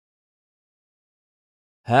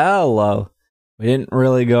Hello. We didn't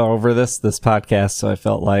really go over this podcast, so I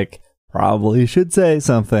felt like probably should say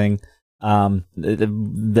something.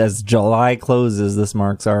 As July closes, this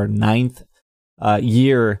marks our 9th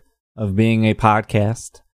year of being a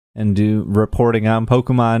podcast and reporting on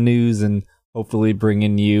Pokemon news and hopefully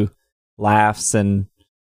bringing you laughs and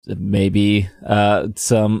maybe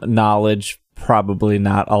some knowledge. Probably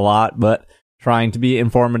not a lot, but trying to be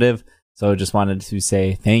informative. So just wanted to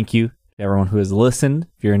say thank you to everyone who has listened.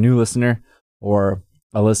 If you're a new listener or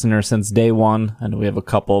a listener since day one, I know we have a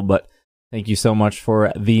couple, but thank you so much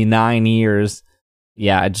for the 9 years.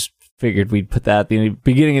 Yeah, I just figured we'd put that at the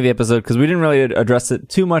beginning of the episode because we didn't really address it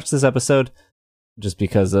too much this episode just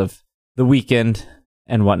because of the weekend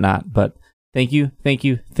and whatnot. But thank you.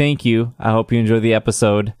 I hope you enjoy the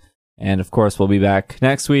episode. And of course, we'll be back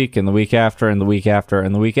next week and the week after and the week after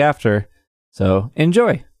and the week after. So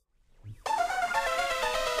enjoy.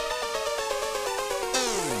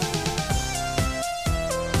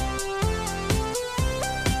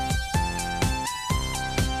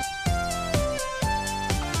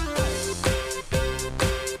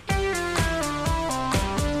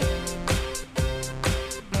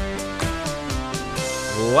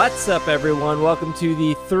 What's up, everyone? Welcome to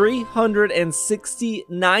the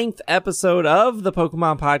 369th episode of the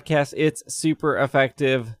Pokemon Podcast. It's super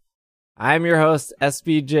effective. I'm your host,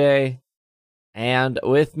 SBJ, and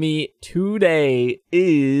with me today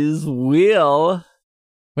is Will.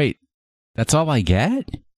 Wait, that's all I get?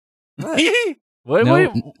 What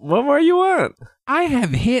more you want? I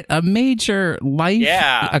have hit a major life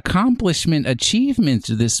accomplishment achievement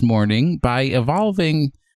this morning by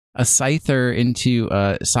evolving a Scyther into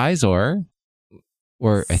a Scizor,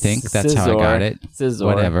 or I think that's how I got it. Scizor.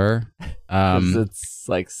 Whatever. It's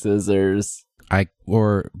like scissors.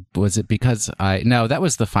 Or was it because no, that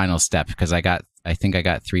was the final step because I think I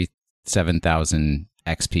got 7,000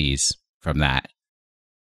 XPs from that.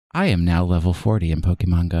 I am now level 40 in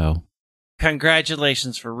Pokemon Go.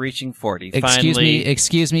 Congratulations for reaching 40.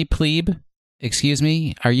 Excuse me, plebe. Excuse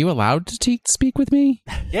me, are you allowed to speak with me?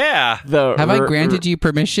 Yeah. Have I granted you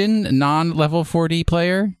permission, non-level 40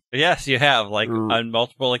 player? Yes, you have, on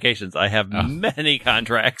multiple occasions. I have many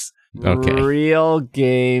contracts. Okay. Real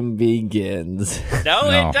game begins.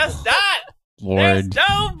 No, it does not! Lord. There's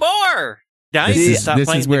no more! This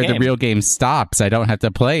is where the real game stops. I don't have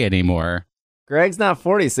to play anymore. Greg's not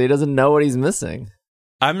 40, so he doesn't know what he's missing.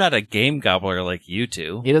 I'm not a game gobbler like you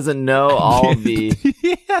two. He doesn't know all the...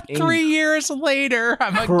 3 years later,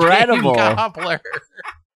 I'm incredible a game gobbler.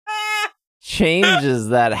 changes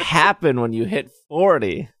that happen when you hit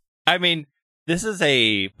 40. I mean, this is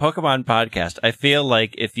a Pokemon podcast. I feel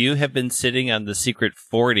like if you have been sitting on the secret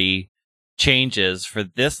 40 changes for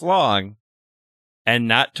this long and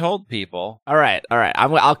not told people... All right.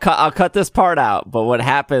 I'll cut this part out. But what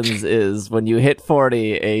happens is when you hit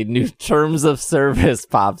 40, a new terms of service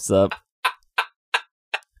pops up.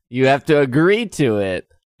 You have to agree to it.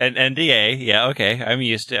 An NDA, yeah, okay. I'm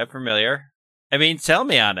used to it. I'm familiar. I mean, sell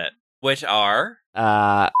me on it. Which are?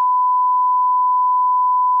 And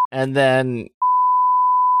then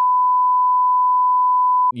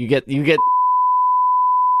you get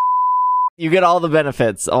all the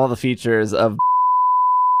benefits, all the features of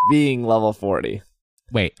being level 40.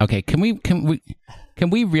 Wait, okay. Can we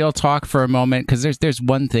real talk for a moment? Because there's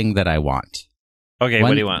one thing that I want. Okay, what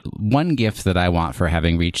do you want? One gift that I want for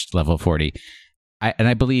having reached level 40. And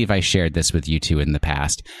I believe I shared this with you two in the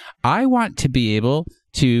past. I want to be able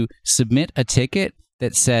to submit a ticket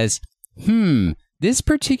that says, this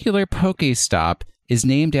particular Pokestop is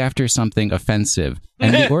named after something offensive.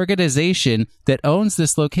 And the organization that owns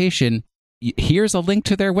this location, here's a link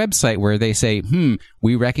to their website where they say,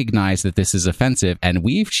 we recognize that this is offensive and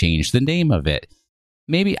we've changed the name of it.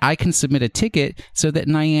 Maybe I can submit a ticket so that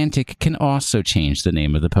Niantic can also change the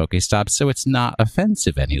name of the Pokestop so it's not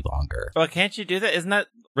offensive any longer. Well, can't you do that? Isn't that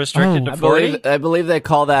restricted to 40? I believe they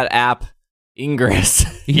call that app Ingress.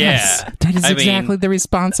 Yes, that is exactly the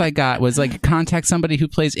response I got, was contact somebody who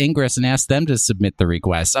plays Ingress and ask them to submit the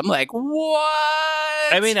request. I'm like,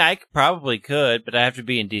 what? I mean, I probably could, but I have to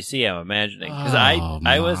be in DC, I'm imagining. Because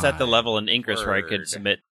I was at the level in Ingress where I could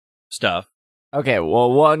submit stuff. Okay,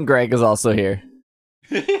 well, Greg is also here.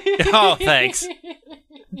 Oh, thanks.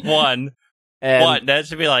 One. That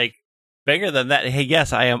should be bigger than that. Hey,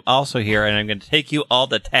 yes, I am also here, and I'm going to take you all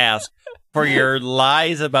to task for your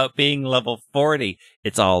lies about being level 40.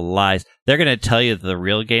 It's all lies. They're going to tell you that the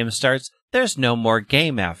real game starts. There's no more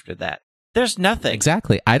game after that. There's nothing.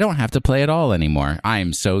 Exactly. I don't have to play at all anymore. I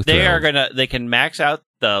am so thrilled. They can max out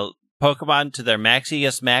the Pokemon to their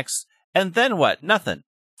maxiest max, and then what? Nothing.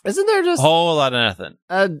 Isn't there just a whole lot of nothing?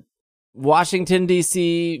 Washington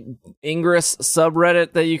D.C. Ingress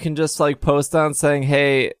subreddit that you can just like post on saying,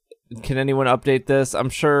 "Hey, can anyone update this?" I'm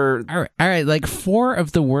sure. All right. Like 4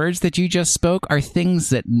 of the words that you just spoke are things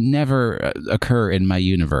that never occur in my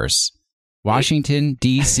universe. Washington,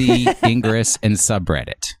 D.C., Ingress, and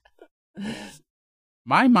subreddit.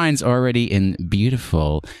 My mind's already in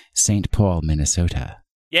beautiful St. Paul, Minnesota.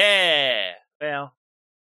 Yeah. Well.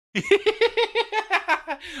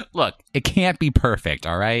 Look, it can't be perfect,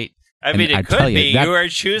 all right? I mean, it could be. You are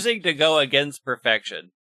choosing to go against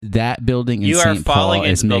perfection. That building in St. Paul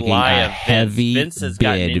is making a heavy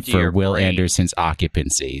bid for Will Anderson's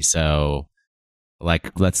occupancy. So,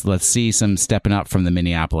 like, let's see some stepping up from the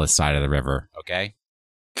Minneapolis side of the river, okay?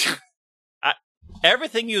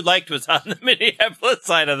 Everything you liked was on the Minneapolis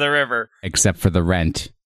side of the river. Except for the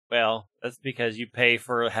rent. Well, that's because you pay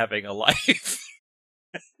for having a life.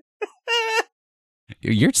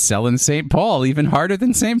 You're selling St. Paul even harder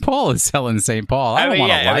than St. Paul is selling St. Paul. I don't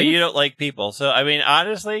want a life. I mean, you don't like people. So, I mean,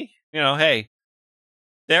 honestly, hey,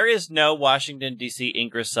 there is no Washington, D.C.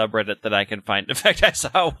 Ingress subreddit that I can find. In fact, I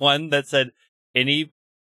saw one that said,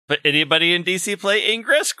 anybody in D.C. play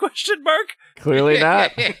Ingress? ? Clearly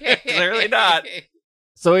not. Clearly not.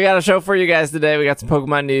 So we got a show for you guys today. We got some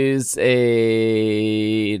Pokemon news,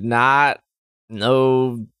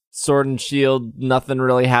 no Sword and Shield, nothing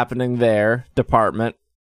really happening there department.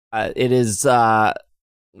 It is a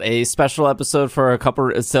special episode for a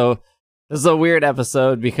couple. So this is a weird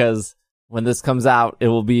episode because when this comes out, it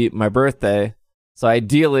will be my birthday. So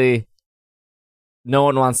ideally, no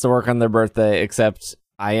one wants to work on their birthday except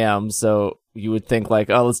I am. So you would think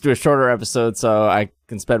like, oh, let's do a shorter episode so I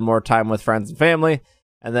can spend more time with friends and family.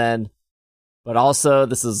 And then, but also it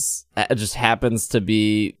just happens to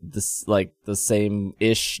be this like the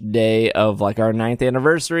same-ish day of like our 9th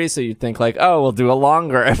anniversary. So you'd think like, oh, we'll do a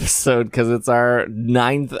longer episode because it's our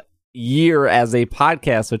 9th year as a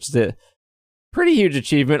podcast, which is a pretty huge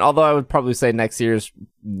achievement. Although I would probably say next year's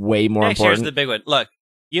way more important. Next year's the big one. Look,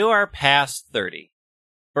 you are past 30.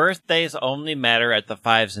 Birthdays only matter at the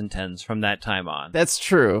 5s and 10s from that time on. That's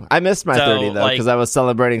true. I missed my 30 though because I was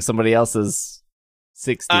celebrating somebody else's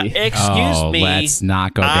 60. Excuse me. Let's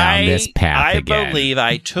not go down this path again. I believe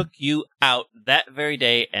I took you out that very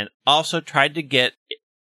day and also tried to get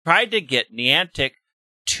Niantic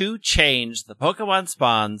to change the Pokemon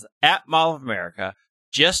spawns at Mall of America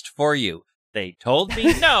just for you. They told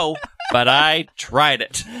me no, but I tried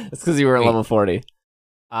it. It's because you were at level 40.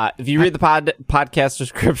 If you read the podcast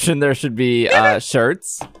description, there should be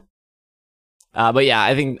shirts. But yeah,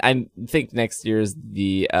 I think next year is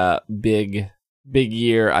the big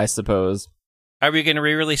year, I suppose. Are we going to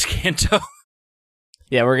re-release Kanto?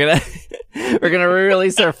 Yeah, we're gonna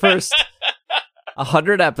re-release our first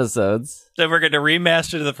 100 episodes. So we're going to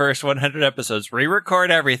remaster the first 100 episodes, re-record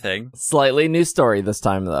everything. Slightly new story this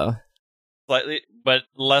time, though. Slightly, but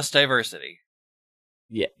less diversity.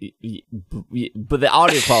 Yeah, but the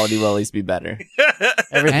audio quality will at least be better.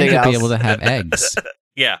 Everything and you'll be able to have eggs.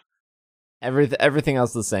 Yeah. Everything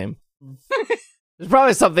else the same. There's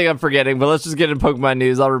probably something I'm forgetting, but let's just get into Pokemon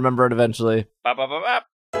news. I'll remember it eventually.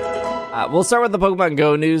 We'll start with the Pokemon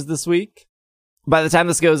Go news this week. By the time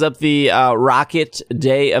this goes up, the Rocket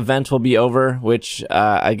Day event will be over, which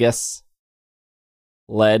I guess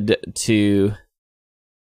led to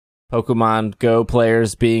Pokemon Go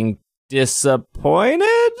players being disappointed,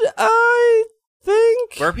 I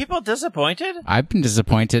think. Were people disappointed? I've been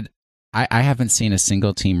disappointed. I haven't seen a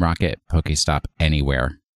single Team Rocket Pokestop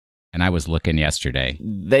anywhere. And I was looking yesterday.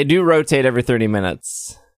 They do rotate every 30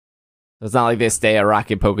 minutes. It's not like they stay at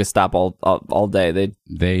Rocket Pokestop all day.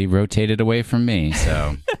 They rotated away from me,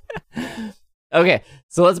 so. Okay,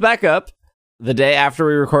 so let's back up. The day after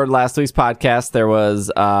we recorded last week's podcast, there was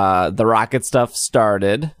the Rocket stuff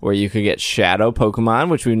started, where you could get Shadow Pokemon,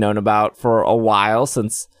 which we've known about for a while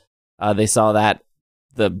since they saw that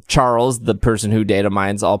the Charles, the person who data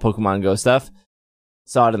mines all Pokemon Go stuff,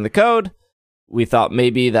 saw it in the code. We thought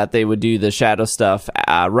maybe that they would do the Shadow stuff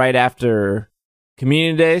right after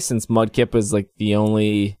Community Day, since Mudkip was like the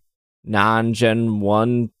only non-Gen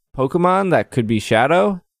 1 Pokemon that could be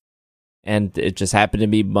Shadow. And it just happened to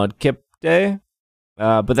be Mudkip Day.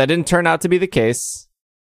 But that didn't turn out to be the case.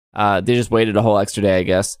 They just waited a whole extra day, I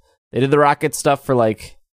guess. They did the Rocket stuff for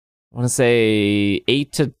like, I want to say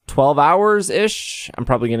 8 to 12 hours-ish. I'm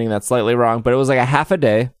probably getting that slightly wrong, but it was like a half a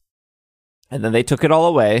day. And then they took it all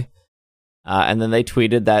away. And then they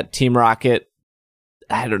tweeted that Team Rocket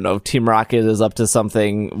is up to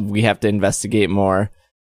something. We have to investigate more.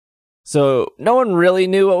 So no one really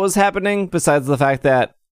knew what was happening besides the fact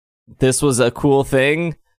that this was a cool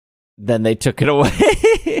thing. Then they took it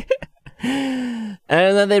away.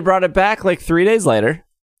 And then they brought it back like 3 days later,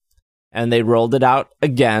 and they rolled it out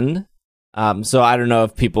again. So I don't know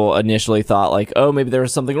if people initially thought like, oh, maybe there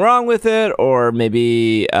was something wrong with it, or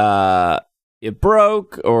maybe it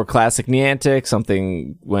broke, or classic Niantic,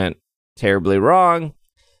 something went terribly wrong.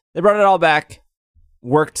 They brought it all back,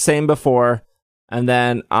 worked same before, and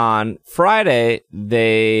then on Friday,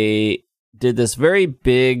 they did this very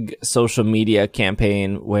big social media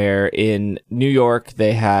campaign where in New York,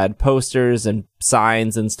 they had posters and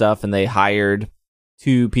signs and stuff, and they hired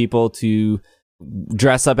 2 people to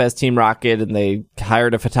dress up as Team Rocket, and they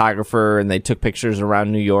hired a photographer, and they took pictures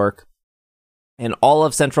around New York. And all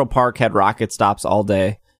of Central Park had rocket stops all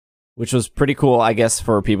day, which was pretty cool, I guess,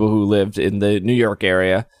 for people who lived in the New York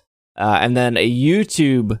area. And then a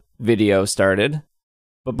YouTube video started.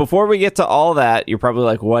 But before we get to all that, you're probably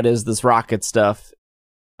like, what is this rocket stuff?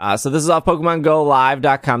 So this is off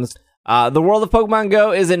PokemonGoLive.com. The world of Pokemon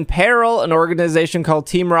Go is in peril. An organization called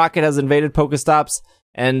Team Rocket has invaded Pokestops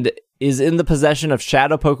and is in the possession of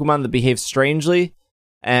shadow Pokemon that behave strangely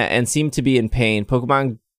and seem to be in pain.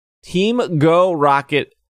 Pokemon Team Go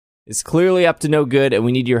Rocket is clearly up to no good, and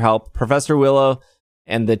we need your help. Professor Willow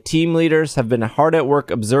and the team leaders have been hard at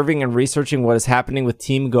work observing and researching what is happening with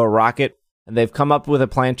Team Go Rocket, and they've come up with a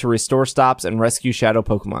plan to restore stops and rescue shadow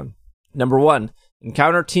Pokemon. Number 1,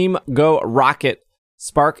 encounter Team Go Rocket.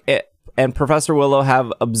 Spark and Professor Willow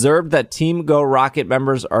have observed that Team Go Rocket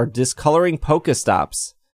members are discoloring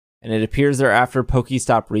Pokestops, and it appears they're after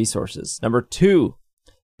Pokestop resources. Number 2,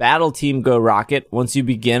 battle Team Go Rocket. Once you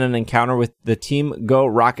begin an encounter with the Team Go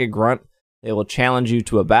Rocket grunt, they will challenge you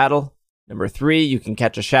to a battle. Number 3, you can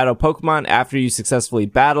catch a shadow Pokemon. After you successfully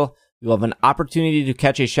battle, you'll have an opportunity to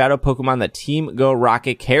catch a shadow Pokemon that Team Go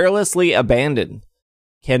Rocket carelessly abandoned.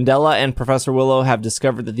 Candela and Professor Willow have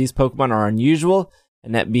discovered that these Pokemon are unusual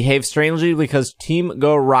and that behave strangely because Team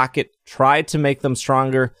Go Rocket tried to make them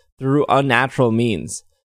stronger through unnatural means.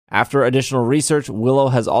 After additional research, Willow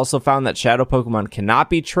has also found that shadow Pokemon cannot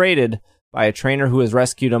be traded by a trainer who has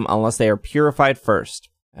rescued them unless they are purified first.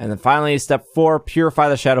 And then finally, step 4, purify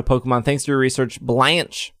the shadow Pokemon. Thanks to your research,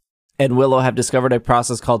 Blanche and Willow have discovered a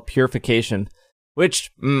process called purification,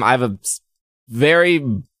 which I have a very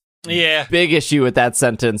big issue with that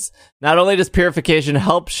sentence. Not only does purification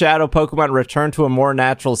help shadow Pokemon return to a more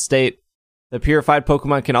natural state, the purified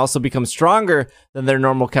Pokemon can also become stronger than their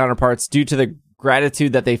normal counterparts due to the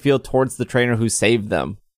gratitude that they feel towards the trainer who saved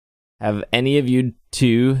them. Have any of you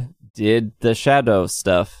 2 did the shadow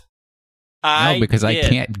stuff? No, because I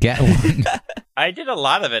can't get one. I did a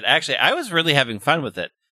lot of it, actually. I was really having fun with it.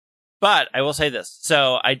 But I will say this.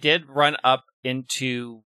 So I did run up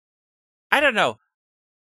into, I don't know,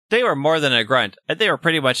 they were more than a grunt. They were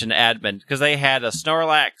pretty much an admin because they had a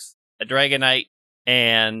Snorlax, a Dragonite,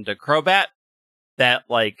 and a Crobat that,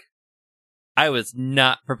 like, I was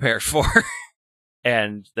not prepared for.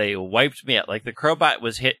 And they wiped me out. Like, the Crobat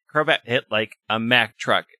hit like a Mack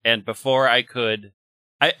truck. And before I could,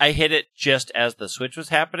 I hit it just as the switch was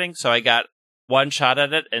happening. So I got one shot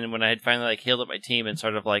at it. And when I had finally like healed up my team and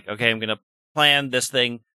sort of like, okay, I'm going to plan this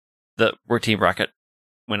thing, where Team Rocket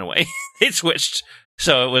went away. They switched.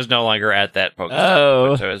 So it was no longer at that Pokestop.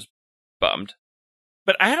 Oh. So I was bummed.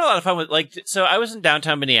 But I had a lot of fun with, like, so I was in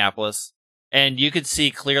downtown Minneapolis and you could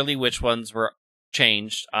see clearly which ones were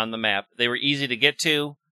changed on the map. They were easy to get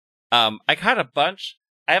to. I caught a bunch.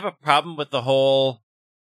 I have a problem with the whole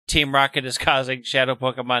Team Rocket is causing shadow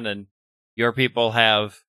Pokemon and your people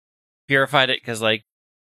have purified it because, like,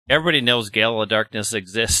 everybody knows Gale of Darkness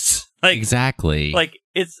exists. Like, exactly. Like,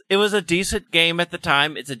 it was a decent game at the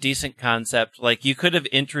time. It's a decent concept. Like, you could have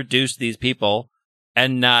introduced these people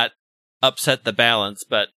and not upset the balance,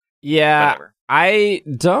 but yeah, whatever. I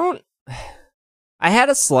had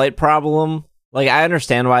a slight problem. Like, I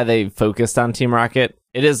understand why they focused on Team Rocket.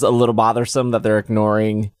 It is a little bothersome that they're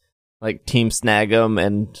ignoring, like, Team Snag'em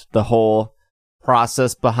and the whole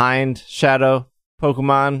process behind Shadow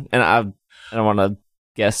Pokemon. And I don't want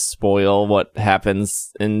to spoil what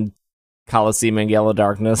happens in Coliseum and Gale of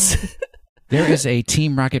Darkness. There is a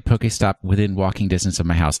Team Rocket Pokestop within walking distance of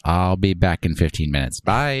my house. I'll be back in 15 minutes.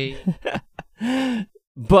 Bye.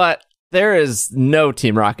 But there is no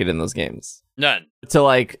Team Rocket in those games. None. To,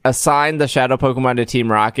 like, assign the Shadow Pokemon to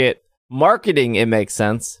Team Rocket, marketing, it makes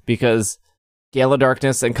sense, because Gale of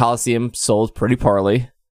Darkness and Coliseum sold pretty poorly.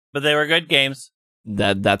 But they were good games.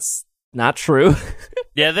 That's not true.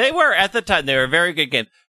 Yeah, they were at the time. They were very good games.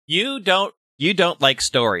 You don't like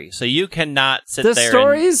story, so you cannot sit the there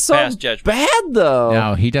story and is so pass judgment. bad, though.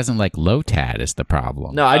 No, he doesn't like Lotad is the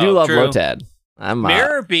problem. No, I do love true. Lotad.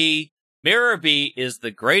 Mirror B is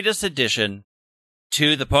the greatest addition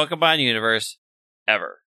to the Pokemon universe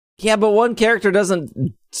ever. Yeah, but one character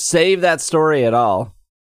doesn't save that story at all.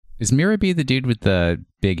 Is Miraby the dude with the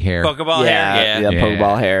big hair? Pokeball hair, Yeah,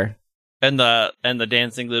 Pokeball hair. And the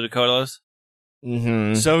dancing Ludicolo.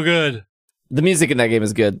 Mm-hmm. So good. The music in that game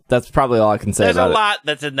is good. That's probably all I can say There's about a lot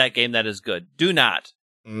that's in that game that is good. Do not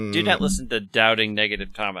listen to doubting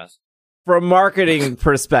negative Thomas. From a marketing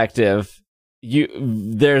perspective,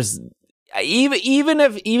 there's even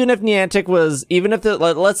if Niantic was, even if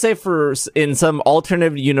let's say in some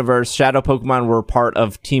alternate universe, Shadow Pokemon were part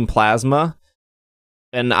of Team Plasma,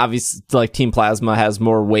 and obviously like Team Plasma has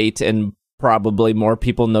more weight and probably more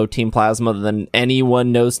people know Team Plasma than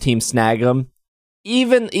anyone knows Team Snag'em.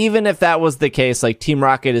 Even if that was the case, like Team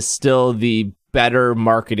Rocket is still the better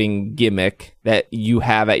marketing gimmick that you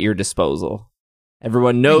have at your disposal.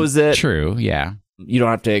 Everyone knows it. True, yeah. You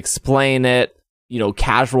don't have to explain it.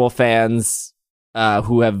 Casual fans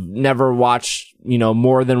who have never watched,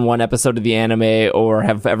 more than one episode of the anime or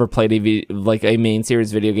have ever played a main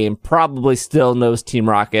series video game probably still knows Team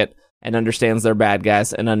Rocket and understands they're bad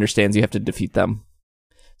guys and understands you have to defeat them.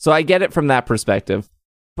 So I get it from that perspective.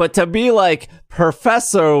 But to be like,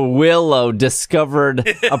 Professor Willow discovered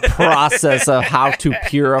a process of how to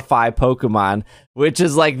purify Pokemon, which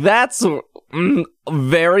is like, that's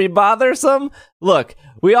very bothersome. Look,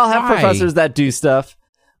 we all have professors that do stuff.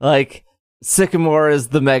 Like, Sycamore is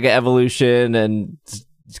the Mega Evolution, and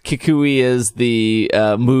Kikui is the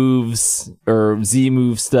moves, or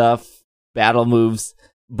Z-move stuff, battle moves.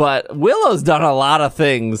 But Willow's done a lot of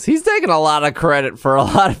things. He's taken a lot of credit for a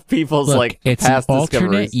lot of people's it's past an alternate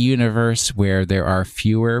discoveries. universe where there are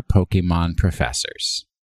fewer Pokemon professors.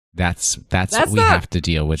 That's what we have to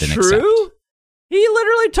deal with and accept. True? He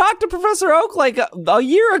literally talked to Professor Oak like a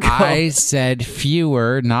year ago. I said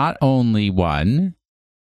fewer, not only one.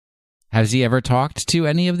 Has he ever talked to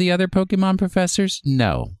any of the other Pokemon professors?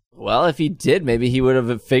 No. Well, if he did, maybe he would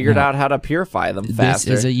have figured out how to purify them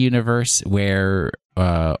faster. This is a universe where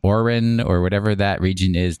Orin, or whatever that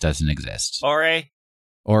region is, doesn't exist. Ore.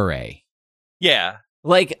 Yeah.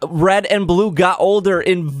 Like, Red and Blue got older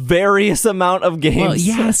in various amount of games. Well,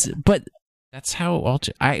 yes, but that's how...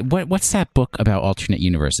 what's that book about alternate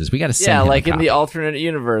universes? We got to send him like a in the copy. alternate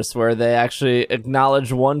universe where they actually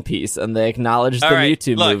acknowledge One Piece and they acknowledge the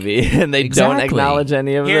Mewtwo movie and they don't acknowledge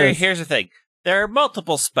any of this. Here's the thing. There are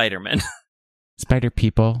multiple Spider-Men. Spider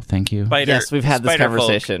people, thank you. Yes, we've had this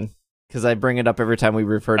conversation. Because I bring it up every time we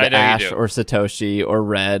refer to Ash or Satoshi or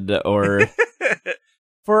Red or...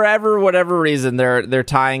 For whatever reason, they're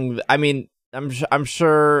tying... I mean, I'm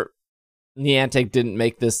sure Niantic didn't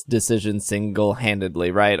make this decision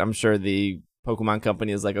single-handedly, right? I'm sure the Pokemon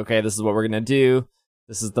company is like, okay, this is what we're going to do.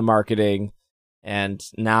 This is the marketing. And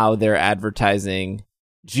now they're advertising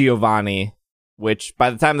Giovanni, which by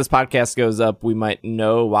the time this podcast goes up, we might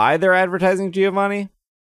know why they're advertising Giovanni,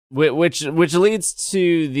 which leads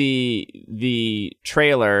to the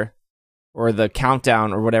trailer or the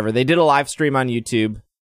countdown or whatever. They did a live stream on YouTube.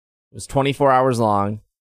 It was 24 hours long.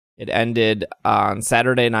 It ended on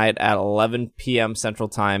Saturday night at 11 p.m. Central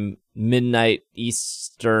Time, midnight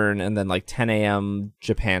Eastern, and then like 10 a.m.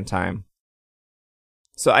 Japan time.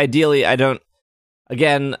 So ideally,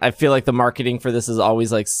 Again, I feel like the marketing for this is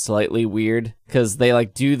always like slightly weird because they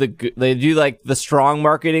do the strong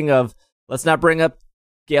marketing of let's not bring up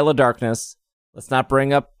Gale of Darkness, let's not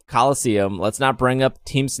bring up Coliseum, let's not bring up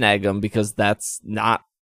Team Snag'em because that's not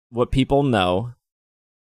what people know.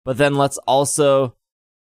 But then let's also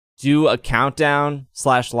do a countdown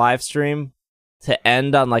 / live stream to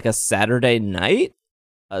end on like a Saturday night,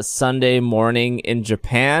 a Sunday morning in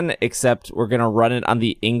Japan, except we're gonna run it on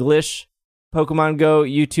the English Pokemon Go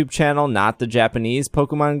YouTube channel, not the Japanese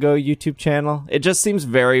Pokemon Go YouTube channel. It just seems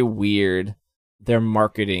very weird, their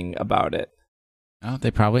marketing about it. Oh,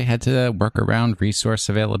 they probably had to work around resource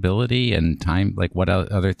availability and time, like what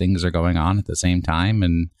other things are going on at the same time,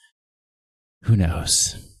 and who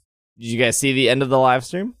knows. Did you guys see the end of the live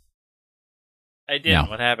stream? I did. No.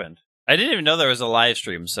 What happened? I didn't even know there was a live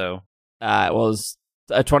stream, so... It was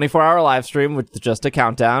a 24-hour live stream with just a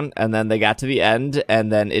countdown, and then they got to the end,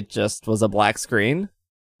 and then it just was a black screen,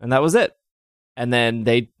 and that was it. And then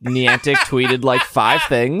Niantic tweeted like 5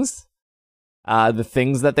 things. The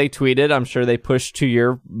things that they tweeted, I'm sure they pushed to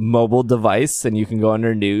your mobile device, and you can go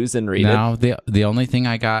under news and read it. No, the only thing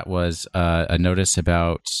I got was a notice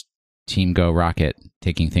about Team Go Rocket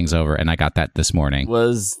taking things over, and I got that this morning.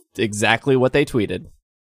 Was exactly what they tweeted.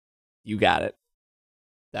 You got it.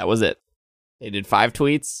 That was it. They did 5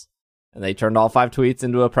 tweets, and they turned all 5 tweets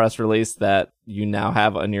into a press release that you now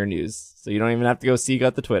have on your news. So you don't even have to go seek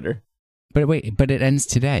out the Twitter. But wait, but it ends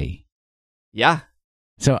today. Yeah.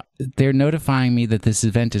 So they're notifying me that this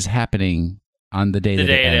event is happening on the day The that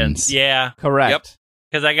day it it ends. ends. Yeah. Correct. Yep.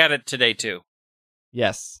 Because I got it today, too.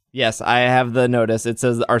 Yes, I have the notice. It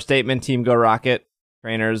says our statement: Team Go Rocket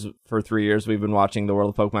trainers. For 3 years, we've been watching the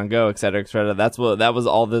world of Pokemon Go, etc., etc. That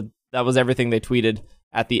was everything they tweeted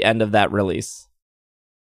at the end of that release.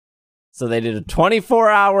 So they did a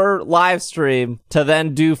 24-hour live stream to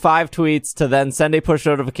then do 5 tweets to then send a push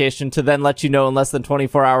notification to then let you know in less than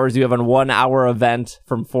 24 hours you have a 1-hour event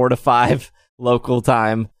from 4 to 5 local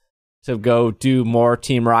time to go do more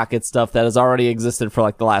Team Rocket stuff that has already existed for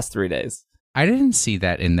like the last 3 days. I didn't see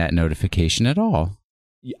that in that notification at all.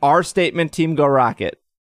 Our statement: Team Go Rocket.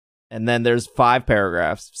 And then there's 6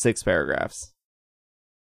 paragraphs.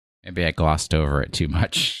 Maybe I glossed over it too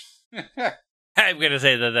much. I'm going to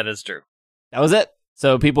say that is true. That was it.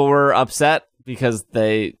 So people were upset because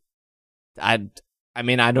I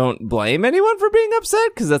mean, I don't blame anyone for being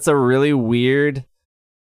upset because that's a really weird.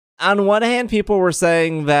 On one hand, people were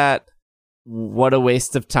saying that what a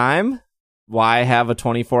waste of time. Why have a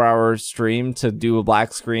 24-hour stream to do a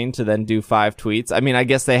black screen to then do 5 tweets? I mean, I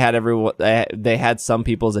guess they had some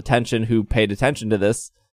people's attention who paid attention to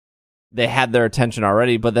this. They had their attention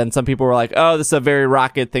already, but then some people were like, oh, this is a very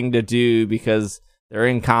Rocket thing to do because they're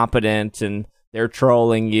incompetent and they're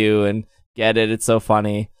trolling you and get it. It's so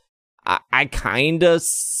funny. I kind of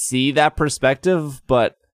see that perspective,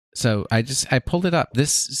 but So I pulled it up.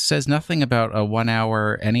 This says nothing about a 1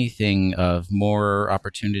 hour anything of more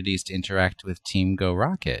opportunities to interact with Team Go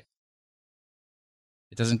Rocket.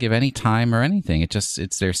 It doesn't give any time or anything.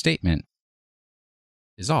 It's their statement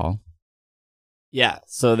is all. yeah.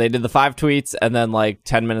 So they did the 5 tweets, and then like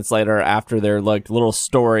 10 minutes later, after their like little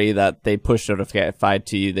story that they push notified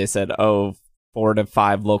to you, they said, "Oh, 4 to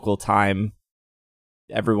 5 local time.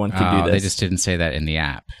 Everyone can do this." They just didn't say that in the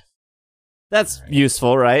app. That's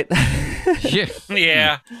useful, right? Yeah.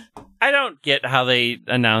 Yeah. I don't get how they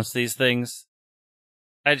announce these things.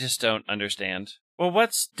 I just don't understand. Well,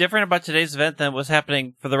 what's different about today's event than what's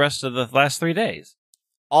happening for the rest of the last 3 days?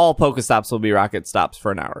 All Pokestops will be Rocket stops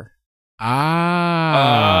for an hour. That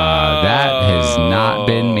has not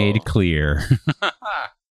been made clear.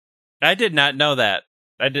 I did not know that.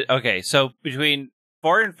 Okay, so between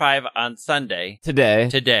 4 and 5 on Sunday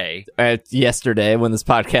Today, yesterday when this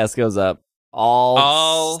podcast goes up,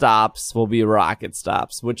 all stops will be Rocket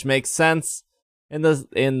stops, which makes sense in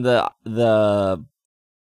the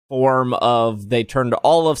form of they turned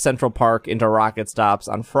all of Central Park into Rocket stops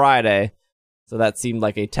on Friday, so that seemed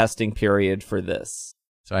like a testing period for this.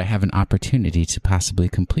 So I have an opportunity to possibly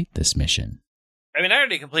complete this mission. I mean, I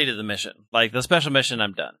already completed the mission. Like, the special mission,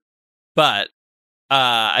 I'm done. But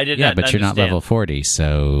I did not Yeah, but you're not understand. level 40,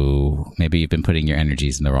 so maybe you've been putting your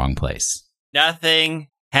energies in the wrong place. Nothing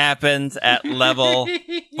happens at level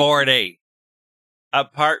 40.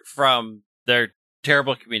 Apart from their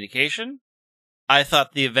terrible communication, I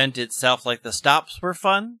thought the event itself, like the stops, were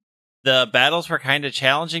fun. The battles were kind of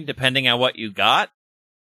challenging depending on what you got.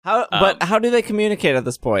 But how do they communicate at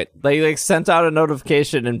this point? They like sent out a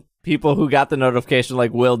notification, and people who got the notification,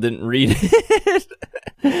 like Will, didn't read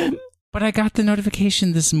it. But I got the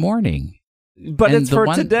notification this morning. But And it's the for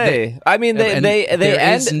one today. I mean,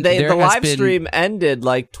 the live stream ended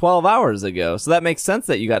like 12 hours ago, so that makes sense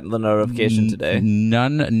that you got the notification today.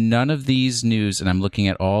 None of these news, and I'm looking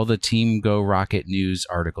at all the Team Go Rocket news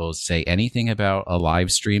articles, say anything about a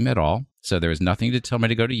live stream at all. So there was nothing to tell me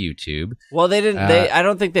to go to YouTube. Well, they didn't. I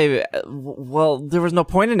don't think they. Well, there was no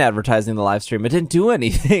point in advertising the live stream. It didn't do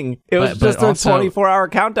anything. It was just a 24-hour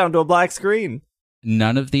countdown to a black screen.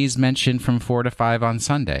 None of these mention from 4 to 5 on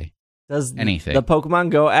Sunday. Does anything. The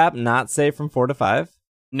Pokemon Go app not say from 4 to 5?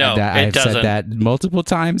 No, I've doesn't. said that multiple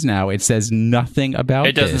times now. It says nothing about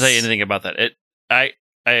It doesn't this. say anything about that. I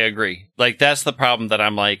agree. Like, that's the problem that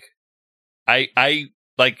I'm like, I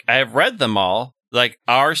have read them all. Like,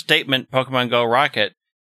 our statement, Pokemon Go Rocket,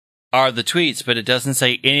 are the tweets, but it doesn't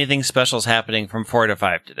say anything special is happening from 4 to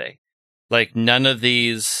 5 today. Like, none of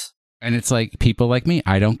these. And it's like people like me,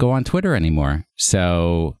 I don't go on Twitter anymore.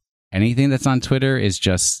 So anything that's on Twitter is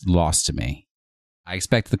just lost to me. I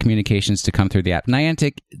expect the communications to come through the app.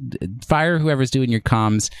 Niantic, fire whoever's doing your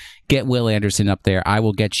comms, get Will Anderson up there. I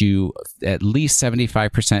will get you at least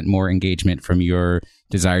 75% more engagement from your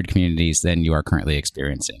desired communities than you are currently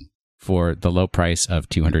experiencing for the low price of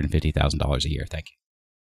 $250,000 a year. Thank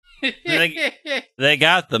you. They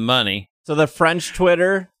got the money. So the French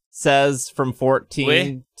Twitter says from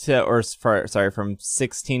 14 to, from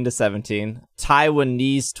 16 to 17.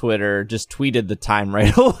 Taiwanese Twitter just tweeted the time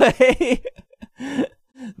right away.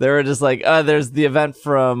 They were just like, there's the event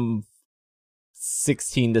from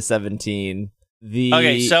 16 to 17. The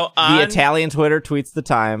Italian Twitter tweets the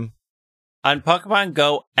time. On Pokemon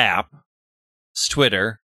Go app,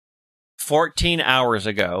 Twitter 14 hours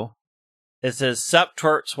ago. It says, "Sup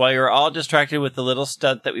twerps, while you're all distracted with the little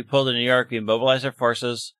stunt that we pulled in New York, we mobilized our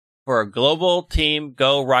forces for a global team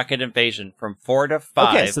Go Rocket invasion from 4 to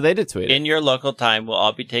 5. Okay, so they did tweet it. In your local time, we'll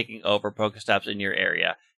all be taking over Pokestops in your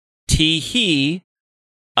area. Tee-hee,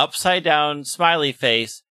 upside down smiley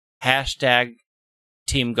face, hashtag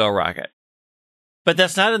Team Go Rocket." But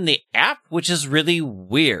that's not in the app, which is really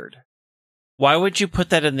weird. Why would you put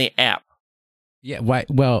that in the app? Yeah. Why?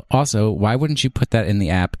 Well, also, why wouldn't you put that in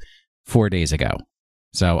the app 4 days ago,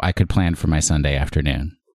 so I could plan for my Sunday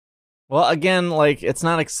afternoon? Well, again, like, it's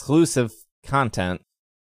not exclusive content.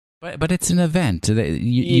 But it's an event.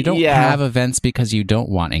 You don't have events because you don't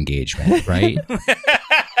want engagement, right?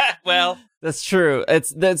 Well, that's true.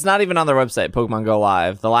 It's not even on their website, Pokemon Go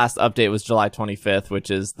Live. The last update was July 25th,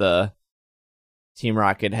 which is the Team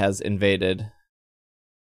Rocket has invaded.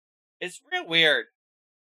 it's real weird.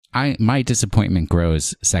 My disappointment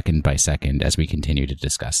grows second by second as we continue to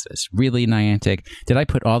discuss this. Really, Niantic, did I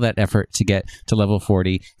put all that effort to get to level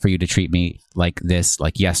 40 for you to treat me like this,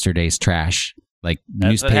 like yesterday's trash, like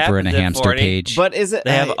That's newspaper and a what happens at hamster 40. page? But is it...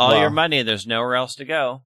 They have all well, your money and there's nowhere else to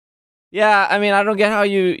go. Yeah, I mean, I don't get how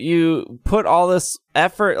you put all this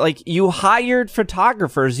effort. Like, you hired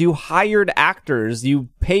photographers, you hired actors, you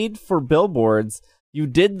paid for billboards, you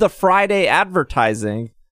did the Friday advertising,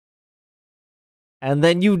 and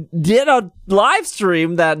then you did a live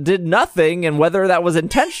stream that did nothing, and whether that was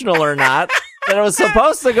intentional or not, that it was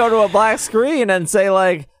supposed to go to a black screen and say,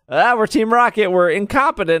 like, we're Team Rocket, we're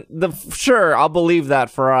incompetent. Sure, I'll believe that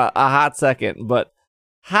for a hot second, but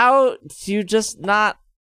how do you just not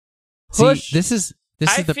push? See, this is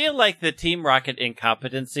I feel like the Team Rocket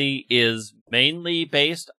incompetency is mainly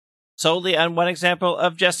based solely on one example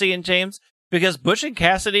of Jesse and James, because Butch and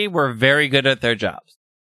Cassidy were very good at their jobs.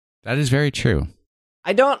 That is very true.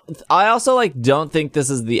 I also don't think this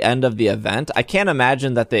is the end of the event. I can't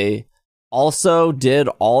imagine that they also did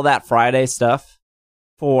all that Friday stuff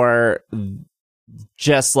for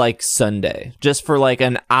just Sunday, just for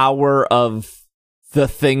an hour of the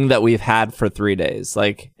thing that we've had for 3 days.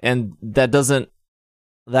 And that doesn't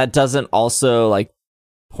also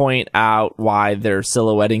point out why they're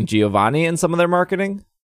silhouetting Giovanni in some of their marketing.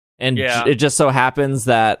 And it just so happens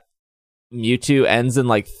that Mewtwo ends in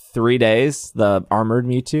 3 days, the armored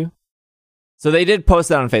Mewtwo. So they did post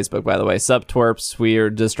that on Facebook, by the way. Sup twerps, we're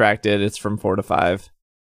distracted. It's from 4 to 5.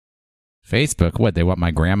 Facebook? What, they want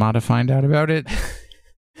my grandma to find out about it?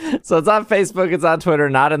 So it's on Facebook, it's on Twitter,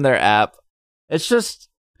 not in their app. It's just...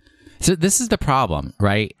 So this is the problem,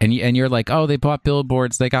 right? And you're like, oh, they bought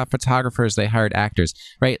billboards, they got photographers, they hired actors,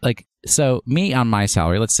 right? So me on my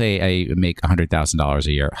salary, let's say I make $100,000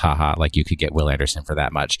 a year, haha, you could get Will Anderson for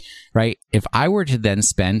that much, right? If I were to then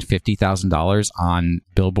spend $50,000 on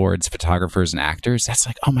billboards, photographers, and actors, that's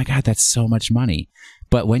oh my God, that's so much money.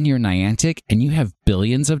 But when you're Niantic and you have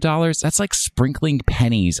billions of dollars, that's like sprinkling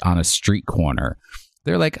pennies on a street corner.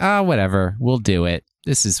 They're like, whatever, we'll do it.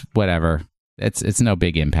 This is whatever. It's no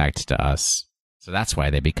big impact to us. So that's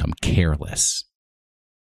why they become careless.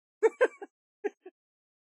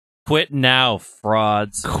 Quit now,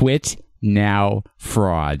 frauds. Quit now,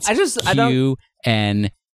 frauds. I don't...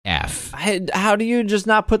 QNF. How do you just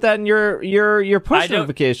not put that in your push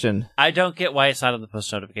notification? I don't get why it's not on the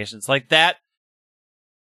push notifications like that.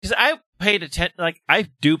 Because I paid attention, I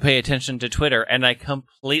do pay attention to Twitter, and I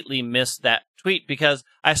completely missed that tweet because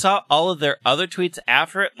I saw all of their other tweets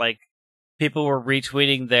after it, people were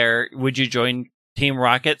retweeting their "Would you join Team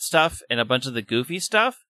Rocket" stuff and a bunch of the goofy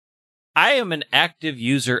stuff. I am an active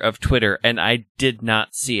user of Twitter, and I did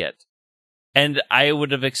not see it. And I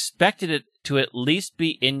would have expected it to at least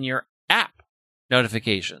be in your app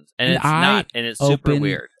notifications. And it's not, and it's super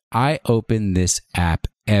weird. I open this app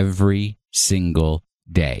every single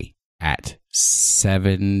day at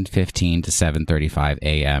 7:15 to 7:35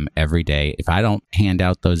 a.m. every day. If I don't hand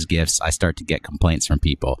out those gifts, I start to get complaints from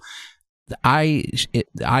people. I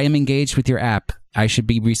am engaged with your app. I should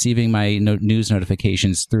be receiving my news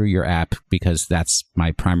notifications through your app because that's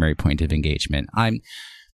my primary point of engagement. Thank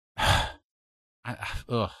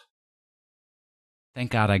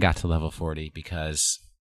God I got to level 40 because,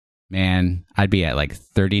 man, I'd be at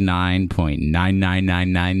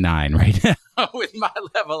 39.99999 right now with my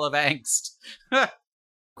level of angst.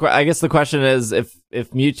 I guess the question is if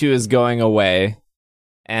Mewtwo is going away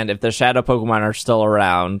and if the Shadow Pokemon are still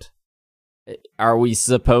around, is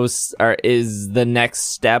the next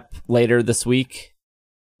step later this week?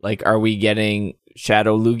 Are we getting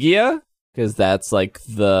Shadow Lugia? Because that's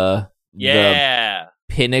the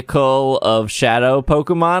pinnacle of shadow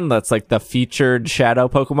Pokemon. That's like the featured shadow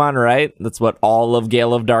Pokemon, right? That's what all of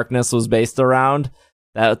Gale of Darkness was based around.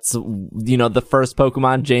 That's, the first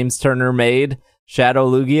Pokemon James Turner made,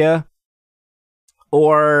 Shadow Lugia.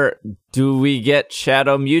 Or do we get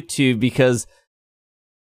Shadow Mewtwo? Because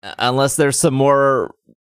unless there's some more,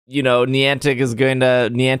 Niantic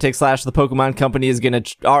 / the Pokemon Company is going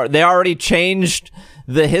to, they already changed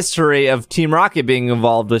the history of Team Rocket being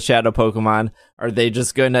involved with Shadow Pokemon. Are they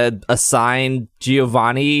just going to assign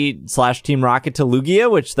Giovanni / Team Rocket to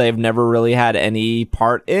Lugia, which they've never really had any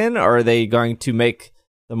part in? Or are they going to make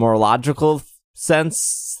the more logical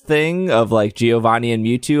sense thing of like Giovanni and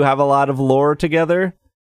Mewtwo have a lot of lore together?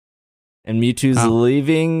 And Mewtwo's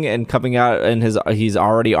leaving and coming out, and he's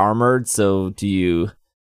already armored, so do you...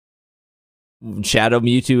 Shadow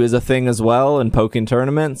Mewtwo is a thing as well in Pokken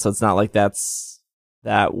Tournament, so it's not like that's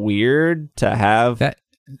that weird to have.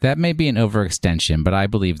 That may be an overextension, but I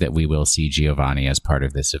believe that we will see Giovanni as part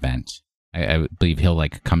of this event. I believe he'll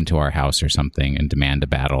come to our house or something and demand a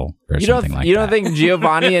battle or something like that. You don't think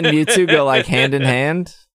Giovanni and Mewtwo go hand in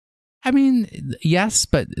hand? I mean, yes,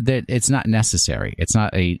 but it's not necessary. It's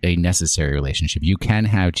not a necessary relationship. You can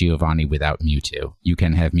have Giovanni without Mewtwo. You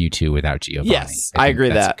can have Mewtwo without Giovanni. Yes, I agree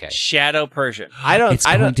that. Okay. Shadow Persian. It's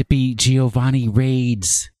going to be Giovanni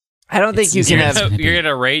raids. I don't think you can have... You're going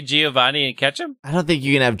to raid Giovanni and catch him? I don't think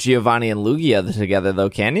you can have Giovanni and Lugia together, though,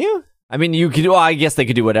 can you? I mean, you could... Well, I guess they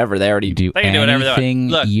could do whatever. They already do. They can do whatever they want.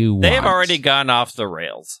 Look, you want. They've already gone off the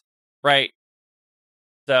rails, right?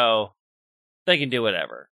 So, they can do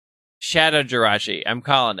whatever. Shadow Jirachi, I'm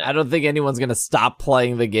calling it. I don't think anyone's going to stop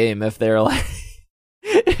playing the game if they're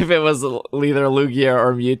if it was either Lugia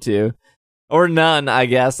or Mewtwo. Or none, I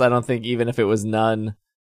guess. I don't think even if it was none.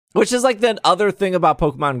 Which is the other thing about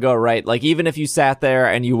Pokemon Go, right? Even if you sat there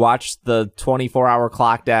and you watched the 24-hour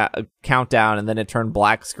clock countdown and then it turned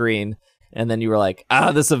black screen and then you were like,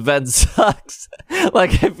 this event sucks. I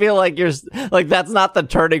feel like you're that's not the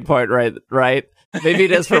turning point, right? Maybe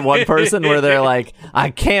it is for one person where they're like, I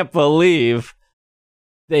can't believe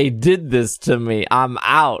they did this to me. I'm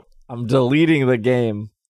out. I'm deleting the game.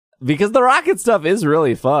 Because the Rocket stuff is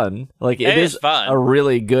really fun. It is fun. A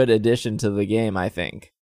really good addition to the game, I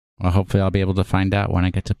think. Well, hopefully I'll be able to find out when I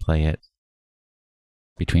get to play it.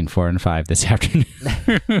 Between 4 and 5 this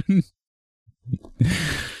afternoon.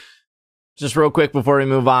 Just real quick before we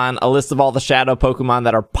move on, a list of all the shadow Pokemon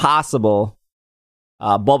that are possible.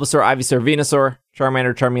 Bulbasaur, Ivysaur, Venusaur,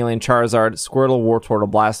 Charmander, Charmeleon, Charizard, Squirtle,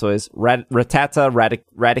 Wartortle, Blastoise, Rattata,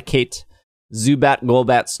 Raticate, Zubat,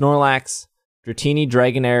 Golbat, Snorlax, Dratini,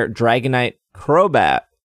 Dragonair, Dragonite, Crobat,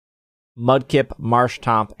 Mudkip,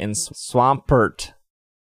 Marshtomp, and Swampert.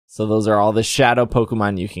 So those are all the shadow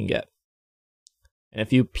Pokemon you can get. And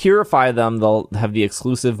if you purify them, they'll have the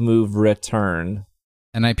exclusive move Return.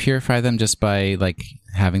 And I purify them just by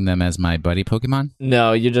having them as my buddy Pokemon?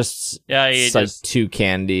 No, you just just 2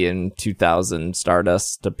 candy and 2,000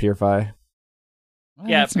 Stardust to purify. Well,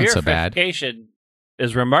 that's not so bad. Purification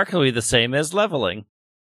is remarkably the same as leveling.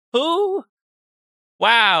 Who?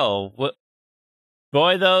 Wow.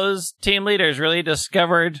 Boy, those team leaders really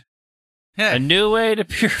discovered a new way to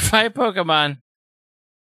purify Pokemon.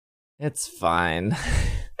 It's fine.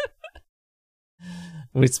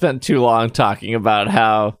 We spent too long talking about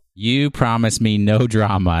how... You promised me no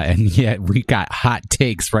drama, and yet we got hot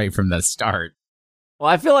takes right from the start. Well,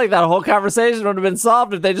 I feel like that whole conversation would have been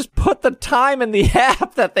solved if they just put the time in the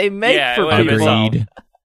app that they make for people. Agreed.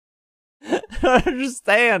 I don't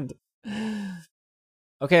understand.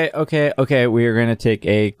 Okay. We are going to take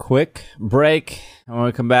a quick break. And when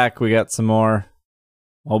we come back, we got some more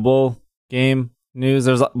mobile game news.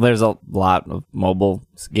 There's a lot of mobile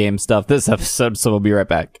game stuff this episode, so we'll be right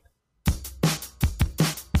back.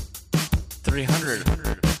 300.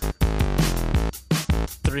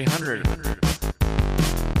 300.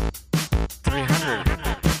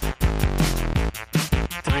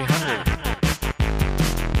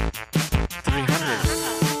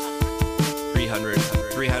 300.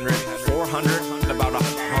 300. 400. About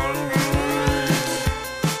 100.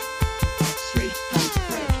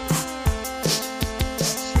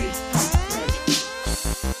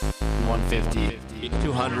 150.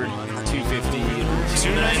 200. 250.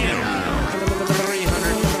 290.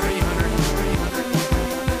 300.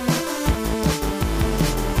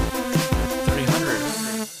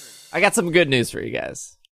 I got some good news for you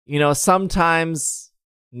guys. Sometimes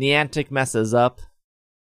Niantic messes up.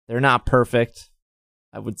 They're not perfect.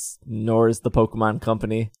 Nor is the Pokemon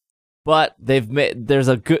Company. But there's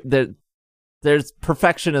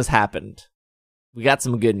perfection has happened. We got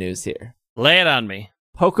some good news here. Lay it on me.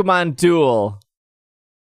 Pokemon Duel,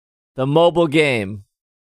 the mobile game,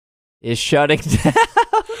 is shutting down.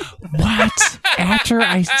 What? After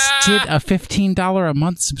I did a $15 a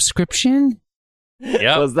month subscription?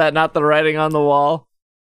 Yep. Was that not the writing on the wall?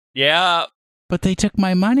 Yeah. But they took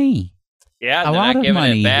my money. Yeah. A they're lot not of giving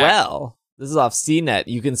money. It back. Well, this is off CNET.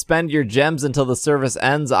 You can spend your gems until the service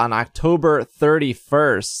ends on October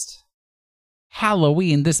 31st.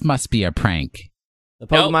 Halloween, this must be a prank. The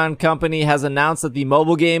Pokemon Company has announced that the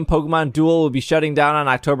mobile game Pokemon Duel will be shutting down on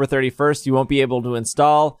October 31st. You won't be able to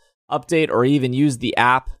install, update, or even use the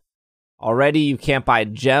app. Already, you can't buy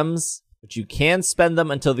gems, but you can spend them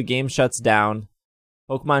until the game shuts down.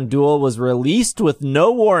 Pokemon Duel was released with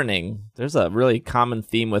no warning. There's a really common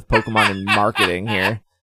theme with Pokemon and marketing here.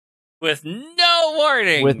 With no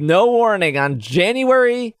warning. With no warning on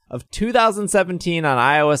January of 2017 on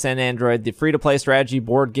iOS and Android. The free-to-play strategy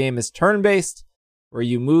board game is turn-based, where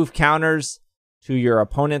you move counters to your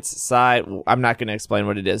opponent's side. I'm not going to explain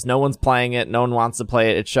what it is. No one's playing it. No one wants to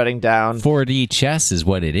play it. It's shutting down. 4D chess is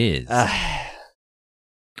what it is.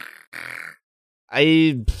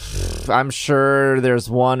 I'm sure there's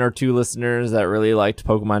one or two listeners that really liked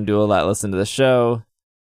Pokemon Duel that listen to the show.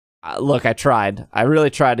 Look, I tried. I really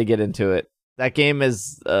tried to get into it. That game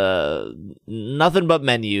is nothing but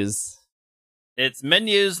menus. It's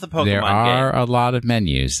menus, the Pokemon There are game. a lot of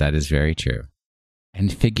menus. That is very true.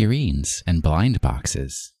 And figurines and blind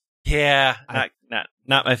boxes. Yeah,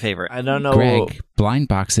 not my favorite. I don't know. Greg, blind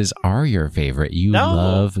boxes are your favorite. You No.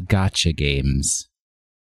 love gotcha games.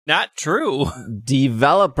 Not true.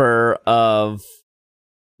 Developer of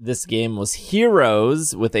this game was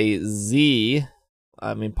Heroes with a Z.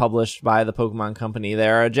 I mean, published by the Pokemon Company.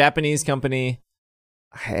 They're a Japanese company.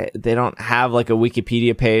 They don't have like a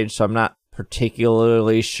Wikipedia page, so I'm not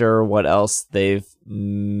particularly sure what else they've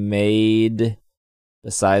made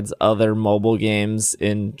besides other mobile games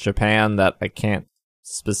in Japan that I can't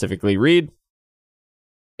specifically read.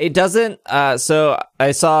 It doesn't, so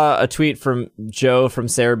I saw a tweet from Joe from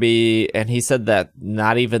Cerebi, and he said that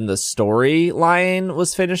not even the storyline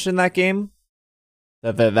was finished in that game.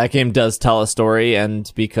 That game does tell a story,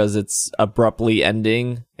 and because it's abruptly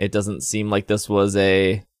ending, it doesn't seem like this was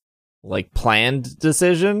a, like, planned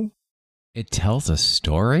decision. It tells a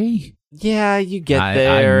story? Yeah, you get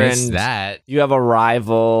there, I missed and that. you have a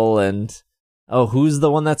rival, and, oh, who's the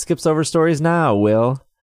one that skips over stories now, Will?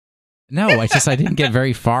 No, I didn't get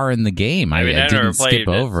very far in the game. I I never didn't skip played it,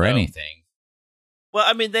 over so. anything. Well,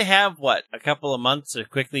 I mean, they have, a couple of months to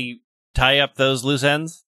quickly tie up those loose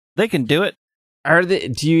ends? They can do it.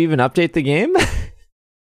 Do you even update the game?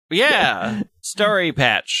 Yeah. Story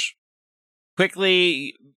patch.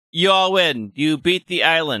 Quickly, you all win. You beat the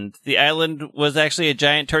island. The island was actually a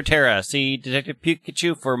giant Torterra. See Detective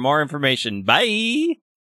Pikachu for more information. Bye!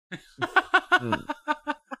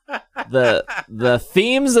 The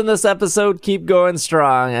themes in this episode keep going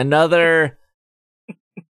strong. Another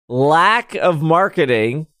lack of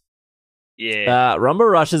marketing. Yeah. Rumble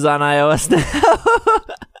Rush is on iOS now.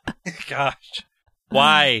 Gosh.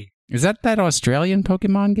 Why? Is that Australian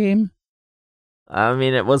Pokemon game? I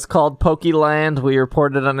mean, it was called Pokeland. We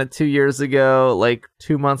reported on it 2 years ago. Like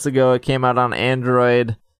 2 months ago, it came out on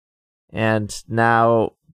Android. And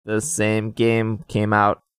now the same game came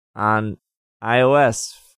out on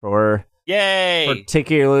iOS for Yay!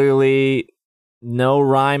 particularly no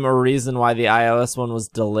rhyme or reason why the iOS one was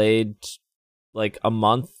delayed like a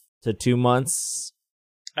month to 2 months.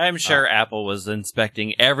 I'm sure Apple was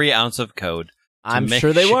inspecting every ounce of code. I'm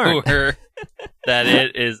sure they weren't. That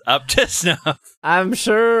it is up to snuff. I'm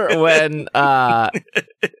sure when why?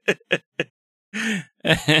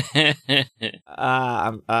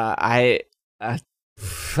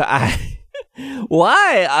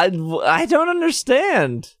 I don't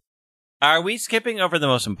understand. Are we skipping over the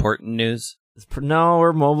most important news? No,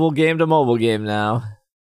 we're mobile game to mobile game now.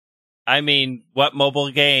 I mean, what mobile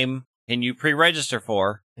game can you pre-register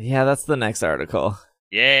for? Yeah, that's the next article.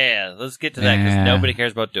 Yeah, let's get to that because nobody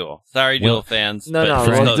cares about Duel. Sorry, Duel fans. No, but no,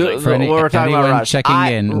 for well, those- For we're talking about anyone Rush. checking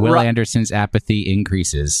in, Will Anderson's apathy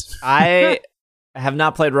increases. I have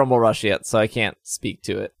not played Rumble Rush yet, so I can't speak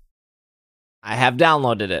to it. I have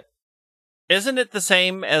downloaded it. Isn't it the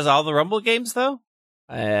same as all the Rumble games, though?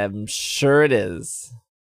 I'm sure it is.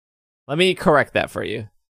 Let me correct that for you.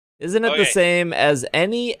 Isn't it the Okay. same as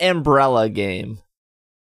any Umbrella game?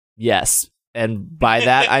 Yes. And by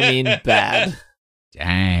that, I mean bad.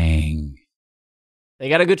 Dang. They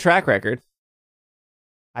got a good track record.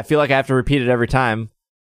 I feel like I have to repeat it every time.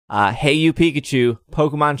 Hey You Pikachu,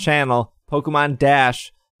 Pokemon Channel, Pokemon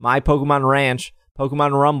Dash, My Pokemon Ranch,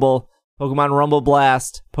 Pokemon Rumble, Pokemon Rumble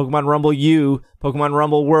Blast, Pokemon Rumble U, Pokemon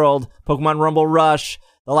Rumble World, Pokemon Rumble Rush.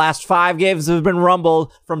 The last 5 games have been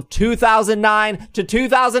Rumble from 2009 to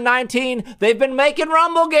 2019. They've been making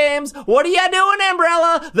Rumble games. What are you doing,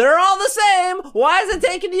 Umbrella? They're all the same. Why is it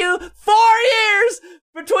taking you 4 years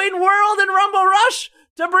between World and Rumble Rush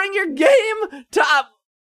to bring your game to...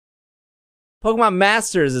 Pokemon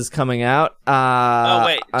Masters is coming out.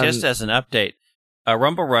 Just as an update,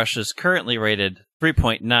 Rumble Rush is currently rated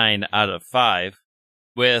 3.9 out of 5,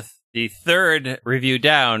 with the third review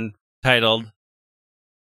down titled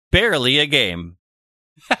Barely a Game.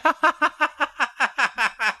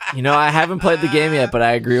 You know, I haven't played the game yet, but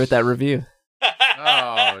I agree with that review.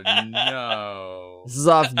 Oh no! This is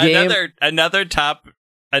off game. Another top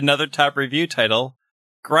review title,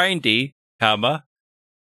 Grindy,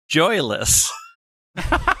 Joyless.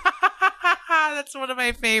 That's one of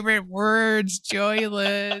my favorite words,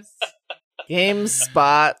 joyless.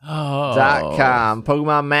 GameSpot.com.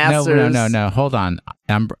 Pokemon Masters. No. Hold on.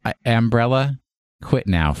 Umbrella, quit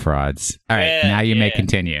now, frauds. All right, now you may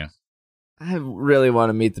continue. I really want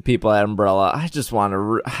to meet the people at Umbrella. I just want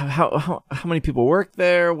to... How many people work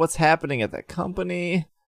there? What's happening at that company?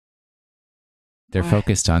 They're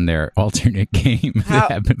focused on their alternate game. They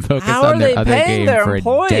have been focused on their other game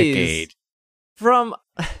for a decade. From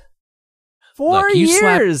 4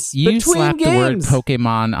 years you between slap games. The word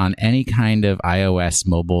Pokemon on any kind of iOS,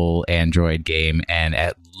 mobile, Android game, and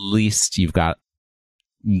at least you've got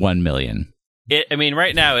 1 million.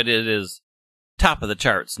 Right now it is top of the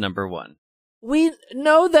charts, number 1. We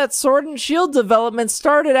know that Sword and Shield development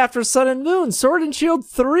started after Sun and Moon. Sword and Shield,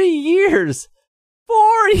 3 years.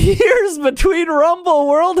 4 years between Rumble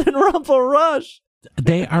World and Rumble Rush.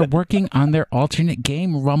 They are working on their alternate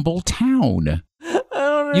game, Rumble Town.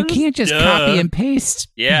 You can't just copy and paste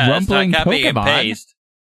rumbling it's not copy Pokemon. And paste.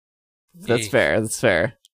 That's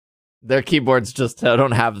fair. Their keyboards just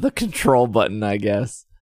don't have the control button, I guess.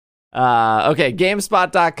 Okay,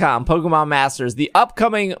 GameSpot.com, Pokemon Masters, the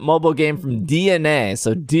upcoming mobile game from DNA.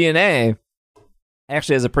 So DNA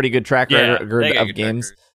actually has a pretty good track record of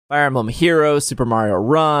games. Fire Emblem Heroes, Super Mario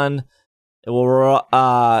Run. The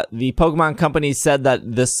Pokemon Company said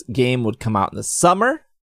that this game would come out in the summer.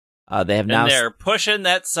 They're pushing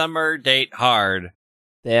that summer date hard.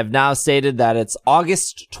 They have now stated that it's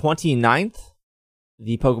August 29th.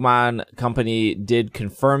 The Pokemon Company did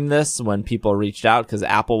confirm this when people reached out because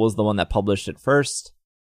Apple was the one that published it first.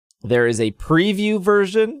 There is a preview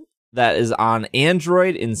version that is on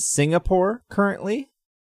Android in Singapore currently.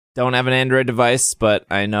 Don't have an Android device, but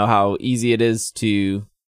I know how easy it is to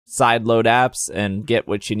sideload apps and get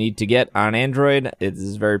what you need to get on Android. It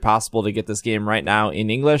is very possible to get this game right now in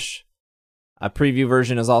English. A preview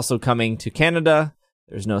version is also coming to Canada.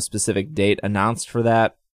 There's no specific date announced for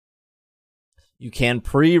that. You can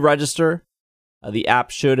pre-register. The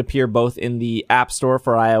app should appear both in the App Store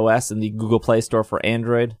for iOS and the Google Play Store for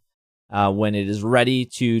Android. When it is ready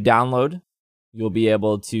to download, you'll be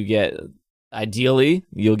able to get... Ideally,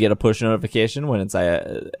 you'll get a push notification when it's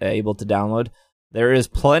able to download. There is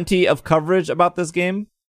plenty of coverage about this game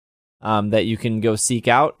that you can go seek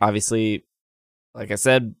out. Obviously, like I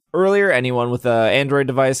said earlier, anyone with an Android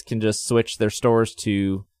device can just switch their stores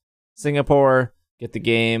to Singapore, get the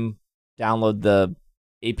game, download the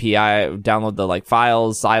API, download the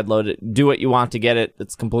files, sideload it, do what you want to get it.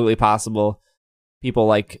 It's completely possible. People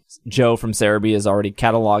like Joe from Cerebi is already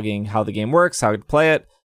cataloging how the game works, how to play it.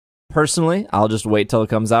 Personally, I'll just wait till it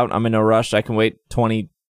comes out. I'm in no rush. I can wait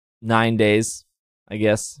 29 days, I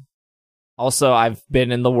guess. Also, I've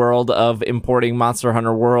been in the world of importing Monster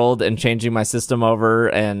Hunter World and changing my system over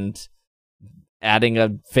and adding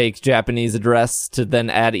a fake Japanese address to then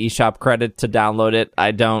add eShop credit to download it.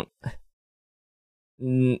 I don't...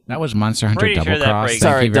 That was Monster Hunter Double Cross.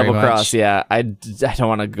 Sorry, Double Cross, yeah. I don't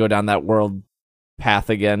want to go down that world path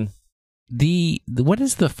again. What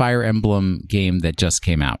is the Fire Emblem game that just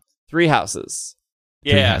came out? Three Houses.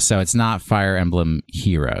 Yeah. So it's not Fire Emblem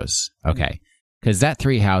Heroes. Okay. Because that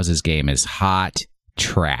Three Houses game is hot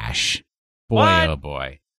trash. Boy, What? oh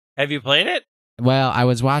boy. Have you played it? Well, I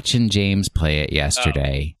was watching James play it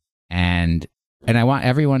yesterday, and I want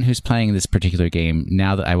everyone who's playing this particular game,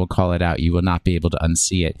 now that I will call it out, you will not be able to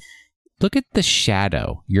unsee it. Look at the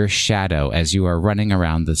shadow, your shadow, as you are running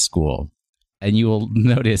around the school. And you will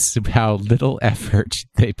notice how little effort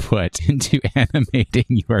they put into animating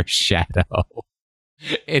your shadow.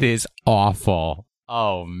 It is awful.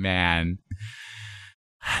 Oh, man.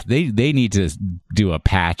 They need to do a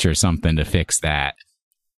patch or something to fix that.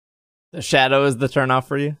 The shadow is the turnoff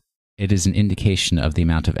for you? It is an indication of the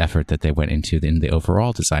amount of effort that they went into in the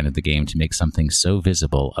overall design of the game to make something so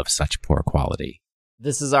visible of such poor quality.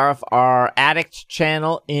 This is our Addict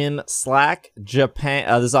channel in Slack. Japan.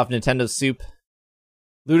 This is off Nintendo Soup.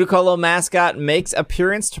 Ludicolo mascot makes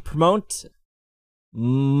appearance to promote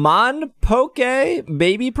Monpoke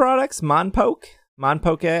baby products. Monpoke.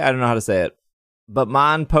 I don't know how to say it, but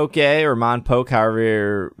Monpoke or Monpoke,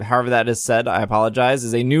 however that is said, I apologize,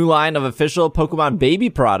 is a new line of official Pokemon baby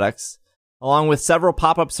products. Along with several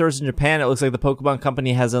pop-up stores in Japan, it looks like the Pokemon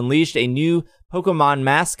Company has unleashed a new Pokemon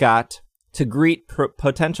mascot to greet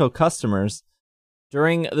potential customers.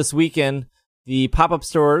 During this weekend, the pop-up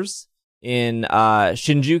stores in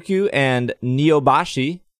Shinjuku and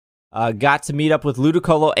Neobashi got to meet up with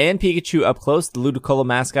Ludicolo and Pikachu up close. The Ludicolo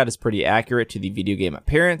mascot is pretty accurate to the video game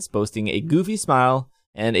appearance, boasting a goofy smile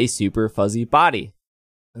and a super fuzzy body.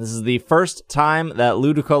 This is the first time that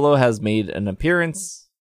Ludicolo has made an appearance.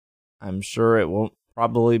 I'm sure it won't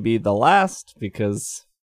probably be the last, because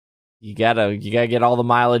you gotta get all the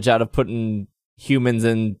mileage out of putting humans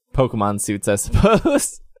in Pokemon suits, I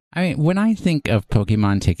suppose. I mean, when I think of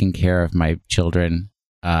Pokemon taking care of my children,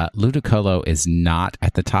 Ludicolo is not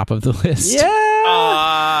at the top of the list.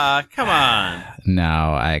 Yeah! Come on. No,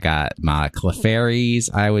 I got my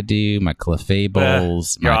Clefairies, I would do, my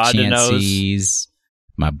Clefables, my Chanseys,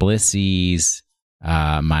 my Blissies,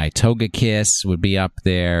 my Togekiss would be up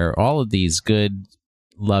there. All of these good,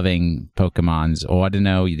 loving Pokemons.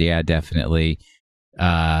 Audino, yeah, definitely.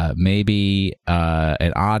 Maybe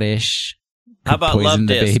an Oddish. How about poison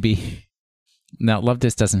the Luvdisc? Baby. No,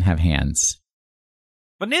 Luvdisc doesn't have hands.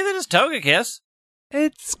 But neither does Togekiss.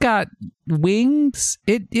 It's got wings.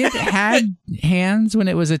 It had hands when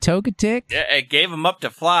it was a Togetic. Yeah, it gave him up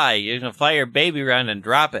to fly. You're going to fly your baby around and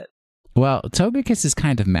drop it. Well, Togekiss is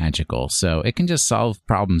kind of magical, so it can just solve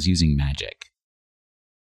problems using magic.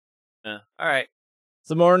 All right.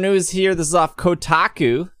 Some more news here. This is off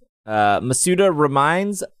Kotaku. Masuda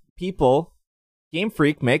reminds people Game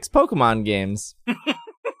Freak makes Pokemon games.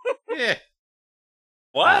 Yeah.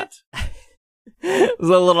 What? It was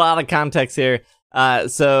a little out of context here.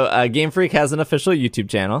 So Game Freak has an official YouTube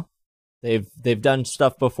channel. They've done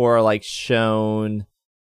stuff before, like shown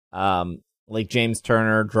like James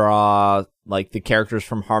Turner draw like the characters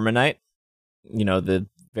from Harmonite. You know, the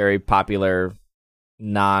very popular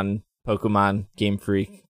non-Pokemon Game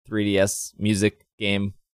Freak 3DS music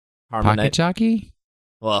game Harmonite. Pocket Jockey?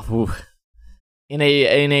 Well, whew. In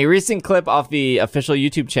a recent clip off the official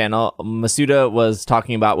YouTube channel, Masuda was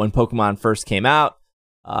talking about when Pokemon first came out.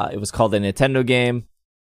 It was called a Nintendo game.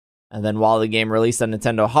 And then while the game released on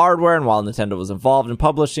Nintendo hardware and while Nintendo was involved in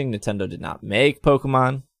publishing, Nintendo did not make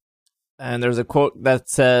Pokemon. And there's a quote that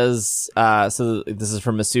says, so this is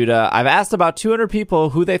from Masuda, "I've asked about 200 people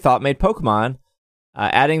who they thought made Pokemon,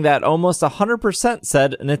 adding that almost 100%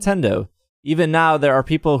 said Nintendo. Even now, there are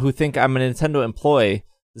people who think I'm a Nintendo employee.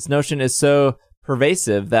 This notion is so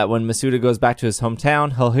pervasive that when Masuda goes back to his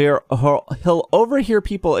hometown, he'll overhear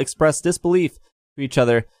people express disbelief to each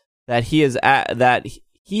other that he is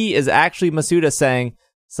actually Masuda saying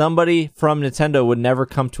somebody from Nintendo would never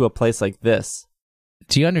come to a place like this."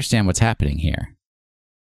 Do you understand what's happening here?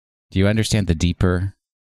 Do you understand the deeper,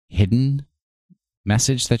 hidden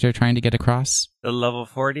message that you're trying to get across? The level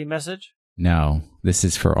 40 message? No, this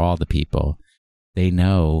is for all the people. They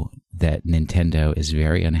know that Nintendo is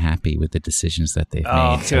very unhappy with the decisions that they've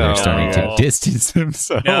made, so they're starting to distance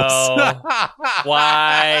themselves. No.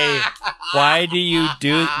 Why? Why do you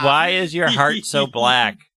do? Why is your heart so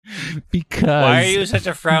black? Because why are you such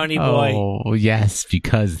a frowny boy? Oh, yes,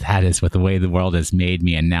 because that is what the way the world has made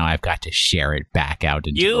me, and now I've got to share it back out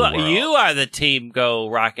into the world. You are the Team Go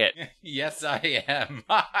Rocket. Yes, I am.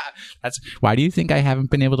 That's why do you think I haven't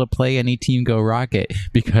been able to play any Team Go Rocket?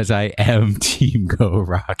 Because I am Team Go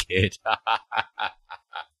Rocket.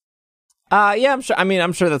 Yeah, I'm sure. I mean,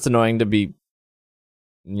 I'm sure that's annoying to be,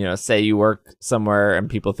 say you work somewhere and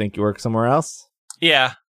people think you work somewhere else.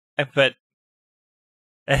 Yeah, but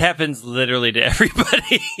it happens literally to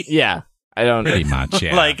everybody. Yeah, I don't pretty much.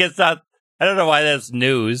 Yeah, like it's not. I don't know why that's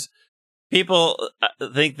news. People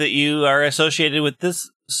think that you are associated with this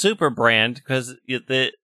super brand because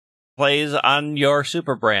it plays on your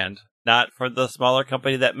super brand, not for the smaller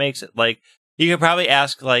company that makes it. Like you could probably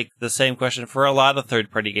ask like the same question for a lot of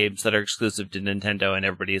third-party games that are exclusive to Nintendo, and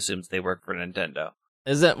everybody assumes they work for Nintendo.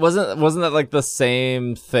 Wasn't that like the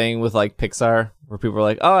same thing with like Pixar, where people were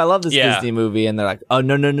like, "Oh, I love this Disney movie," and they're like, "Oh,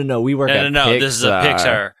 no, we work at Pixar." No, this is a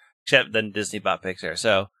Pixar. Except then Disney bought Pixar.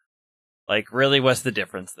 So, like, really, what's the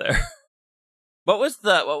difference there? What was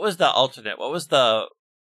the alternate? What was the?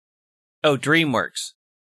 Oh, DreamWorks.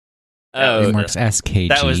 DreamWorks SKG.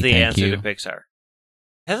 That was the answer you. to Pixar.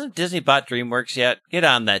 Hasn't Disney bought DreamWorks yet? Get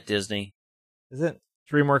on that, Disney. Is it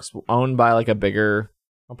DreamWorks owned by like a bigger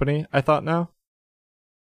company? I thought now.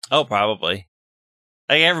 Oh, probably.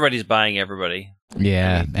 Like everybody's buying everybody.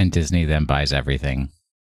 Yeah, and Disney then buys everything.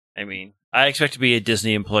 I mean, I expect to be a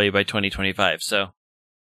Disney employee by 2025, so.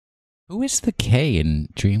 Who is the K in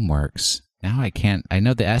DreamWorks? Now I can't. I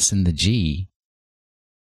know the S and the G.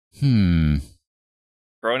 Cronenberg?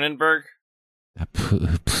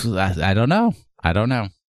 I don't know.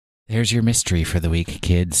 There's your mystery for the week,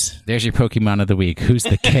 kids. There's your Pokemon of the week. Who's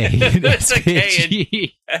the K? Who's the K in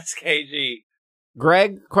SKG?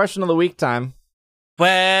 Greg, question of the week time.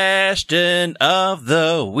 Question of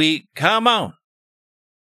the week. Come on.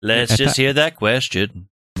 Let's just hear that question.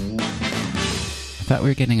 I thought we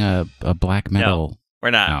were getting a black metal. No,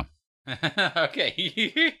 we're not. No.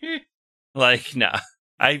 Okay. Like, no.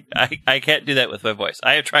 I can't do that with my voice.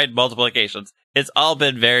 I have tried multiple occasions. It's all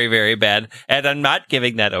been very, very bad, and I'm not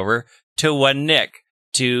giving that over to one Nick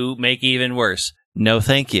to make even worse. No,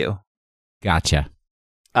 thank you. Gotcha.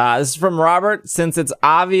 This is from Robert. Since it's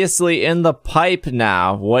obviously in the pipe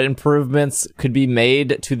now, what improvements could be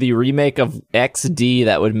made to the remake of XD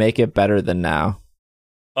that would make it better than now?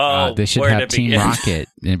 Oh, they should have Team Rocket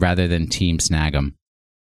rather than Team Snag'em.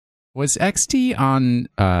 Was XD on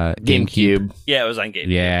GameCube? Yeah, it was on GameCube.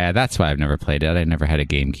 Yeah, that's why I've never played it. I never had a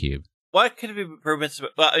GameCube. What could be improvements?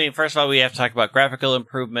 Well, I mean, first of all, we have to talk about graphical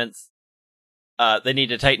improvements. They need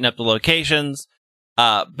to tighten up the locations.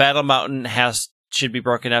 Battle Mountain should be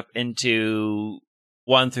broken up into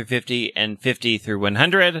 1 through 50 and 50 through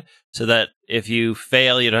 100, so that if you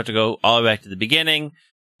fail, you don't have to go all the way back to the beginning.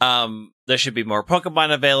 There should be more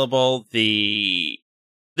Pokemon available. They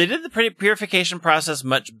did the purification process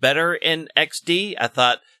much better in XD. I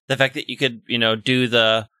thought the fact that you could, do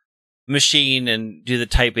the machine and do the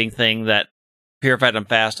typing thing that purified them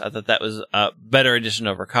fast, I thought that was a better addition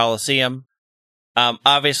over Coliseum.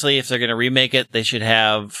 Obviously, if they're going to remake it, they should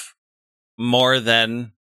have more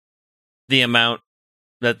than the amount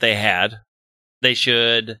that they had. They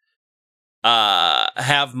should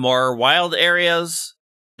have more wild areas.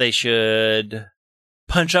 They should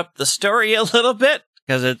punch up the story a little bit,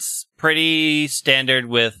 because it's pretty standard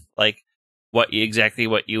with like exactly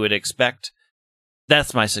what you would expect.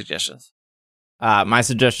 That's my suggestions. My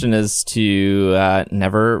suggestion is to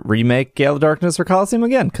never remake Gale of Darkness or Coliseum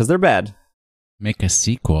again, because they're bad. Make a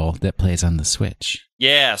sequel that plays on the Switch.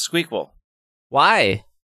 Yeah, Squeakquel. Why?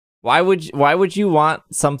 Why would you want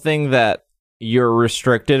something that you're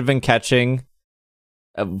restricted in catching,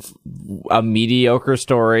 a mediocre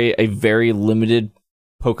story, a very limited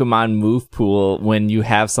Pokemon move pool, when you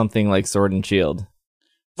have something like Sword and Shield?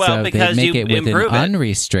 Well, so because they make you it with improve an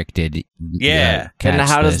unrestricted. And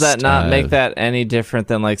how does that not make that any different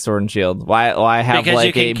than like Sword and Shield? Why have because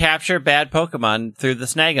like you can capture bad Pokemon through the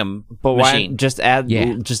Snag'em but machine. Why just add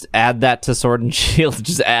that to Sword and Shield?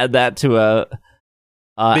 Just add that to a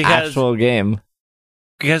actual game.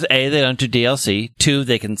 Because A, they don't do DLC. 2,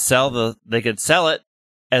 they can sell it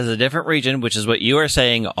as a different region, which is what you are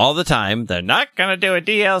saying all the time. They're not going to do a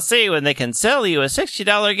DLC when they can sell you a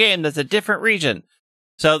 $60 game that's a different region.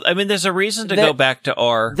 So, I mean, there's a reason to go back to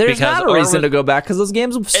Ore. There's not a reason to go back, because those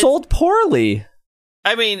games sold poorly.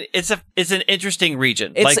 I mean, it's an interesting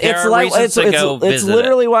region. It's visit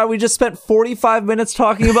literally why we just spent 45 minutes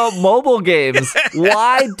talking about mobile games.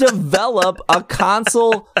 Why develop a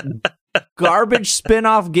console garbage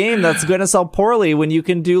spin-off game that's going to sell poorly when you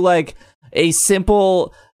can do like a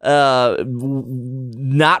simple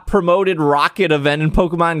not promoted Rocket event in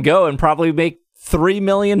Pokemon Go and probably make $3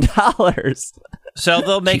 million? So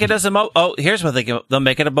they'll make it as here's what they'll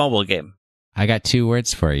make it a mobile game. I got 2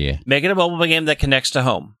 words for you. Make it a mobile game that connects to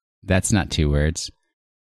home. That's not 2 words.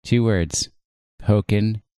 2 words.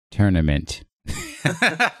 Pokken Tournament.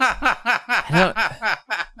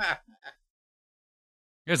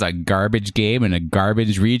 There's a garbage game in a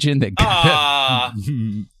garbage region that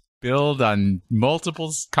build on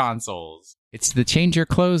multiple consoles. It's the change your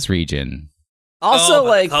clothes region. Also,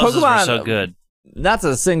 like Pokemon are so good. Not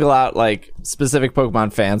to single out like specific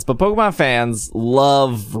Pokemon fans, but Pokemon fans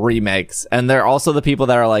love remakes, and they're also the people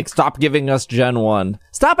that are like, stop giving us Gen 1.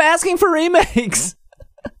 Stop asking for remakes!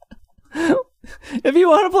 If you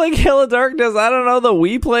want to play Gale of Darkness, I don't know, the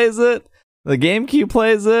Wii plays it, the GameCube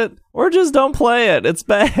plays it, or just don't play it. It's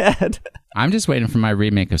bad. I'm just waiting for my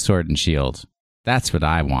remake of Sword and Shield. That's what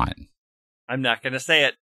I want. I'm not going to say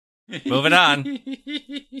it. Moving on.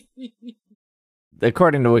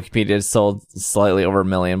 According to Wikipedia, it sold slightly over 1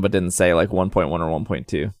 million, but didn't say like 1.1 or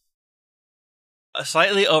 1.2.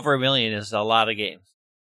 Slightly over 1 million is a lot of games.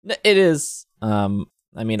 It is.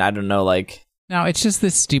 I mean, I don't know, like... No, it's just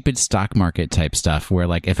this stupid stock market type stuff where,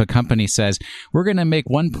 like, if a company says we're going to make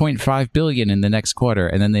 1.5 billion in the next quarter,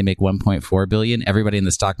 and then they make 1.4 billion, everybody in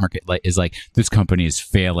the stock market is like, this company is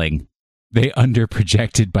failing. They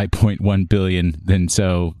underprojected by 0.1 billion, then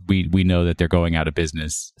so we know that they're going out of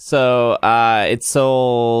business. So it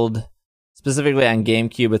sold, specifically on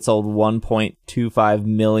GameCube, it sold 1.25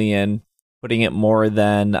 million, putting it more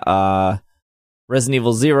than Resident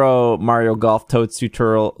Evil 0, Mario Golf, Toad's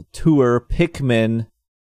Tour, Pikmin,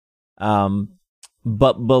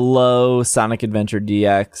 but below Sonic Adventure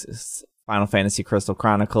DX, Final Fantasy Crystal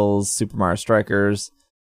Chronicles, Super Mario Strikers.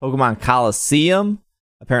 Pokemon Coliseum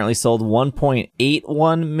apparently sold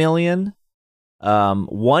 1.81 million.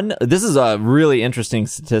 This is a really interesting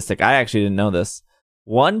statistic. I actually didn't know this.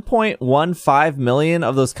 1.15 million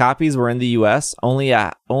of those copies were in the US. Only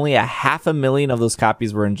a 500,000 of those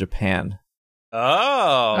copies were in Japan.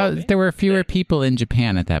 There were fewer people in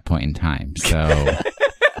Japan at that point in time, so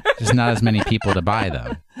just not as many people to buy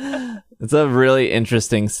them. It's a really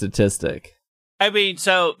interesting statistic. I mean,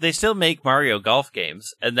 so they still make Mario Golf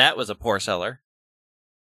games, and that was a poor seller.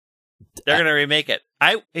 They're going to remake it.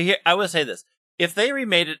 I will say this: if they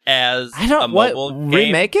remade it as a mobile game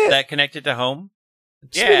remake it? that connected to home,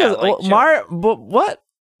 Mario. But what?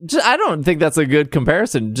 I don't think that's a good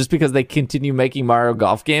comparison. Just because they continue making Mario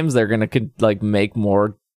Golf games, they're gonna make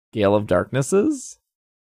more Gale of Darknesses.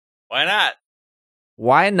 Why not?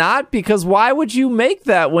 Why not? Because why would you make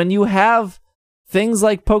that when you have things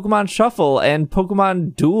like Pokemon Shuffle and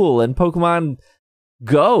Pokemon Duel and Pokemon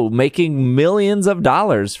Go making millions of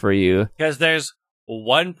dollars for you? Because there's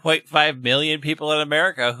 1.5 million people in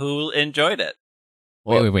America who enjoyed it.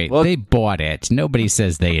 Wait. Well, they bought it. Nobody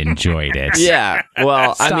says they enjoyed it. Yeah.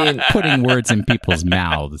 Well, Stop putting words in people's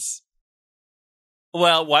mouths.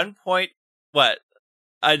 Well,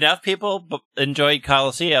 enough people enjoyed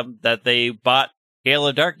Coliseum that they bought Gale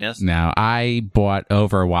of Darkness. Now, I bought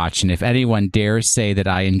Overwatch, and if anyone dares say that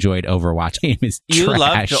I enjoyed Overwatch, game is trash. You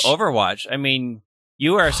love to Overwatch. I mean,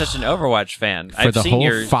 you are such an Overwatch fan. For the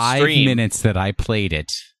whole 5 minutes that I played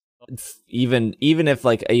it. Even if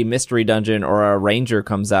like a mystery dungeon or a ranger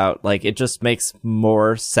comes out, like it just makes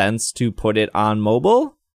more sense to put it on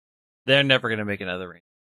mobile. They're never going to make another ranger.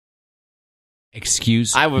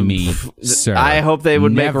 Excuse me, sir. I hope they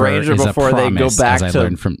would make ranger before they go back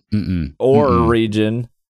to region.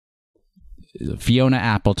 Fiona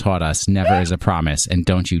Apple taught us never is a promise, and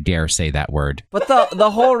don't you dare say that word. But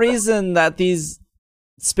the whole reason that these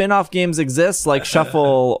spin-off games exist, like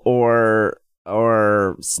Shuffle or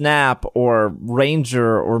Snap or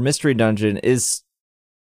Ranger or Mystery Dungeon, is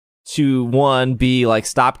to, one, be like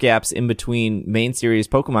stopgaps in between main series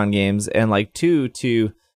Pokemon games, and like two,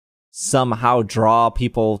 to somehow draw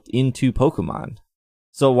people into Pokemon.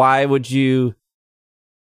 So why would you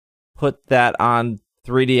put that on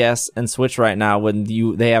 3DS and Switch right now when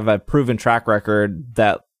they have a proven track record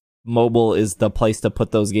that mobile is the place to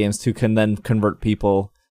put those games to can then convert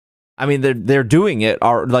people? I mean, they're doing it.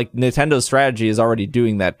 Like Nintendo's strategy is already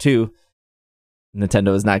doing that too.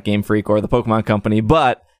 Nintendo is not Game Freak or the Pokemon Company,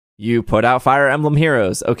 but you put out Fire Emblem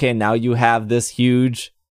Heroes. Okay, now you have this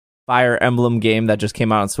huge Fire Emblem game that just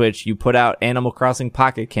came out on Switch. You put out Animal Crossing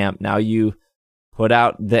Pocket Camp. Now you put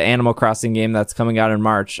out the Animal Crossing game that's coming out in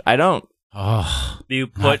March. You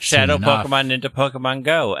put Shadow Pokemon into Pokemon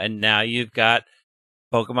Go, and now you've got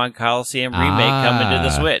Pokemon Coliseum Remake coming to the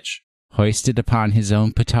Switch. Hoisted upon his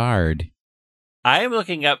own petard. I am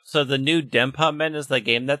looking up, so the new Denpa Men is the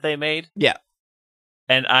game that they made? Yeah.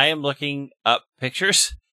 And I am looking up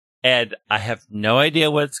pictures, and I have no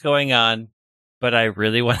idea what's going on, but I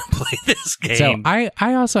really want to play this game. So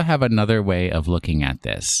I also have another way of looking at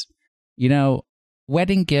this. You know,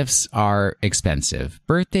 wedding gifts are expensive.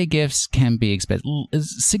 Birthday gifts can be expensive.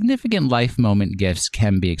 Significant life moment gifts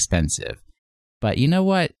can be expensive. But you know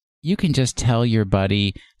what? You can just tell your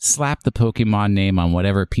buddy, slap the Pokemon name on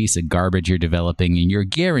whatever piece of garbage you're developing, and you're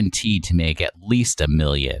guaranteed to make at least $1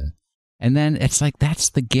 million. And then it's like,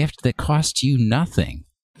 that's the gift that costs you nothing.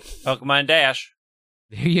 Pokemon Dash.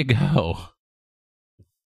 There you go.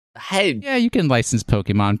 Hey. Yeah, you can license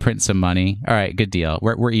Pokemon, print some money. All right, good deal.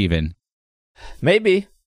 We're even. Maybe.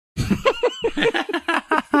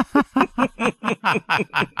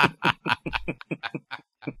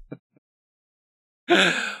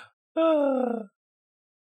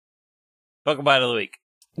 Pokemon of the week.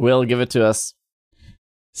 Will, give it to us.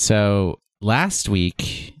 So last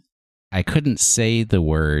week, I couldn't say the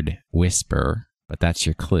word whisper, but that's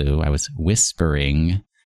your clue. I was whispering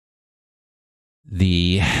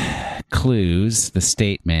the clues, the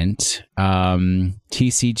statement.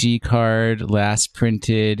 TCG card last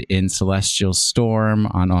printed in Celestial Storm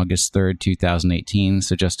on August 3rd, 2018.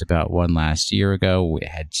 So just about one last year ago. It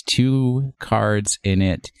had 2 cards in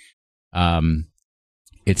it.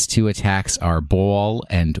 Its 2 attacks are Ball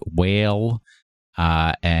and Whale.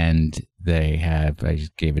 And I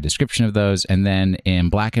gave a description of those. And then in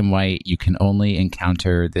black and white, you can only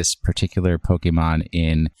encounter this particular Pokemon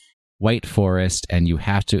in White Forest, and you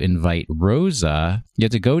have to invite Rosa. You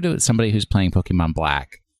have to go to somebody who's playing Pokemon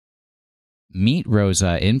Black, meet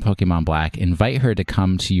Rosa in Pokemon Black, invite her to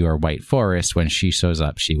come to your White Forest. When she shows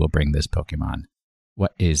up, she will bring this Pokemon.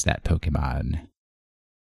 What is that Pokemon?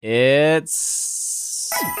 It's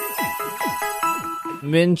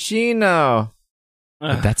Minccino.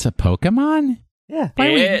 But that's a Pokemon? Yeah.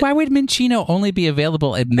 Why would Minccino only be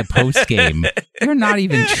available in the post game? You're not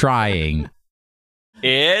even trying.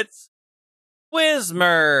 It's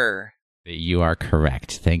Whismur. You are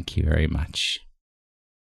correct. Thank you very much.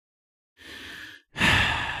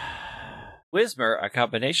 Whismur, a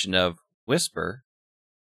combination of whisper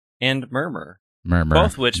and murmur. Murmur.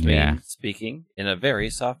 Both which mean speaking in a very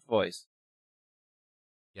soft voice.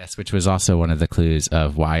 Yes, which was also one of the clues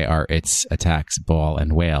of why are its attacks Ball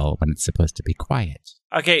and Whale when it's supposed to be quiet.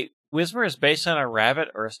 Okay, Whismur is based on a rabbit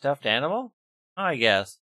or a stuffed animal? I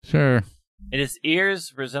guess. Sure. And its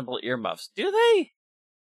ears resemble earmuffs. Do they?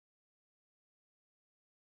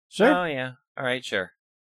 Sure. Oh, yeah. All right, sure.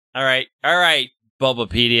 All right,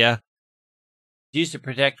 Bulbapedia. Used to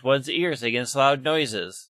protect one's ears against loud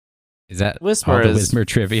noises. Is that Whismur all the is Whismur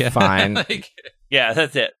trivia? fine. Yeah,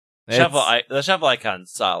 that's it. The shuffle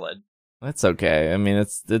icon's solid. That's okay. I mean,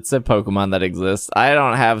 it's a Pokemon that exists. I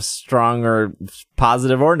don't have strong or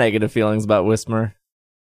positive or negative feelings about Whismur.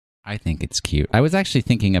 I think it's cute. I was actually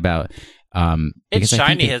thinking about... Its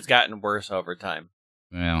shiny has gotten worse over time.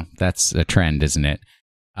 Well, that's a trend, isn't it?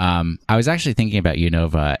 I was actually thinking about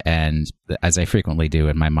Unova, and as I frequently do,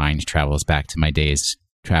 and my mind travels back to my days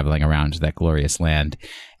traveling around that glorious land,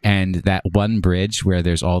 and that one bridge where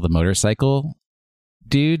there's all the motorcycle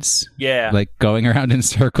dudes, like going around in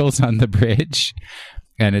circles on the bridge,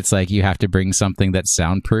 and it's like you have to bring something that's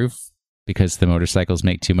soundproof because the motorcycles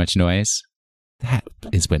make too much noise. That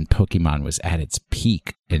is when Pokemon was at its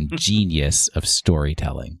peak and genius of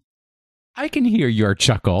storytelling. I can hear your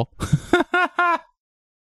chuckle.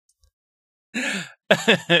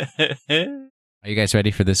 Are you guys ready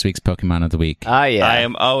for this week's Pokemon of the Week? Yeah. I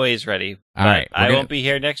am always ready. All right. I won't be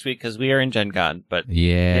here next week because we are in Gen Con. But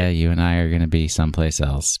yeah, you and I are going to be someplace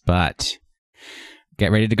else. But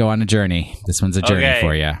get ready to go on a journey. This one's a journey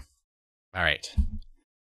for you. All right.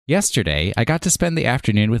 Yesterday, I got to spend the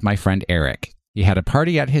afternoon with my friend Eric. He had a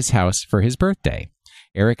party at his house for his birthday.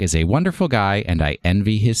 Eric is a wonderful guy, and I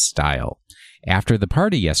envy his style. After the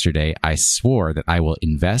party yesterday, I swore that I will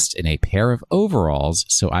invest in a pair of overalls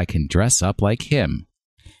so I can dress up like him.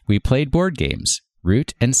 We played board games,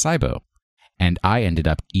 Root and Cybo, and I ended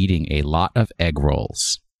up eating a lot of egg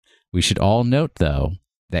rolls. We should all note, though,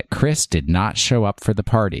 that Chris did not show up for the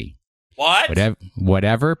party. What?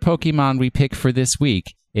 Whatever Pokemon we pick for this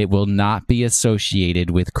week, it will not be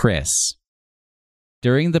associated with Chris.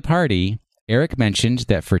 During the party, Eric mentioned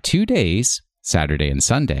that for 2 days, Saturday and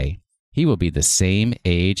Sunday, he will be the same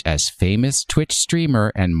age as famous Twitch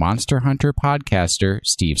streamer and Monster Hunter podcaster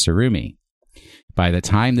Steve Sarumi. By the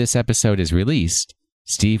time this episode is released,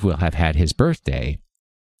 Steve will have had his birthday,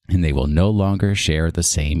 and they will no longer share the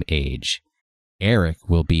same age. Eric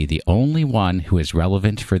will be the only one who is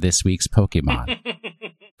relevant for this week's Pokemon.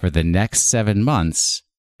 For the next 7 months,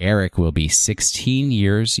 Eric will be 16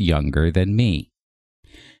 years younger than me.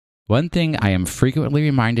 One thing I am frequently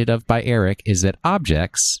reminded of by Eric is that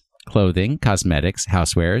objects, clothing, cosmetics,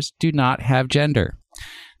 housewares, do not have gender.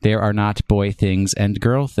 There are not boy things and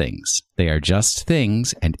girl things. They are just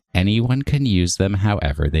things, and anyone can use them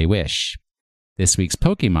however they wish. This week's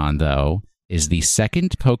Pokemon, though, is the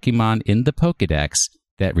second Pokemon in the Pokédex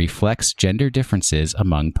that reflects gender differences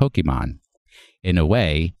among Pokemon. In a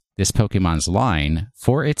way, this Pokemon's line,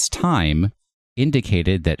 for its time,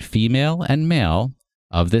 indicated that female and male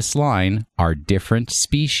of this line are different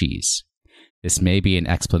species. This may be an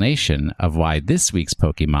explanation of why this week's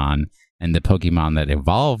Pokemon and the Pokemon that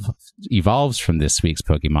evolves from this week's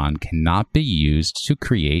Pokemon cannot be used to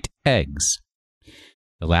create eggs.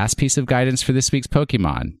 The last piece of guidance for this week's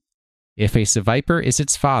Pokemon. If a Seviper is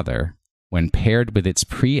its father, when paired with its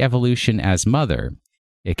pre-evolution as mother,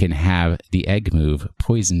 it can have the egg move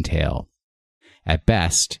Poison Tail. At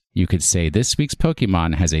best, you could say this week's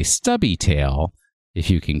Pokemon has a stubby tail, if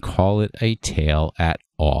you can call it a tail at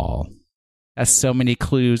all. That's so many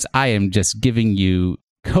clues. I am just giving you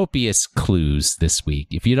copious clues this week.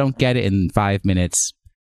 If you don't get it in 5 minutes,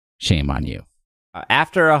 shame on you.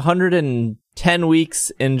 After 110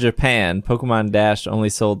 weeks in Japan, Pokemon Dash only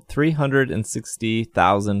sold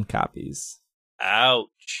 360,000 copies.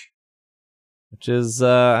 Ouch. Which is,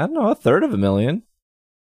 I don't know, a third of a million.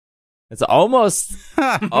 It's almost...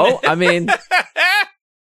 I mean...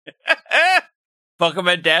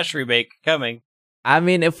 Pokemon Dash remake coming. I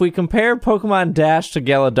mean, if we compare Pokemon Dash to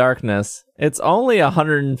Gala Darkness, it's only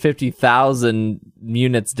 150,000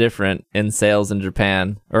 units different in sales in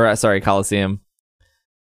Japan. Or, Coliseum.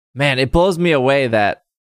 Man, it blows me away that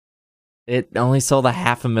it only sold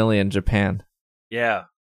 500,000 in Japan. Yeah.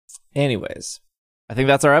 Anyways, I think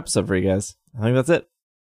that's our episode for you guys. I think that's it.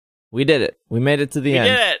 We did it. We made it to the end. We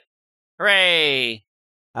did it. Hooray.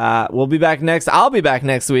 We'll be back next. I'll be back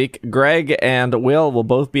next week. Greg and Will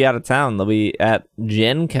both be out of town. They'll be at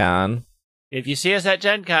Gen Con. If you see us at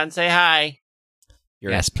Gen Con, say hi.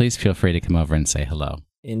 Yes, please feel free to come over and say hello.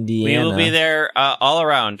 Indiana. We will be there all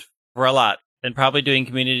around for a lot, and probably doing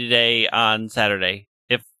Community Day on Saturday.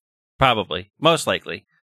 Most likely.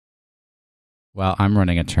 Well, I'm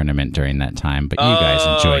running a tournament during that time, but you guys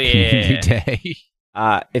enjoy Community Day.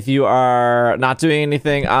 If you are not doing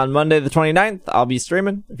anything on Monday the 29th, I'll be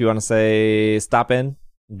streaming. If you want to stop in,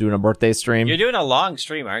 I'm doing a birthday stream. You're doing a long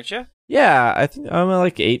stream, aren't you? Yeah, I think I'm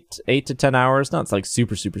like 8 to 10 hours. Not like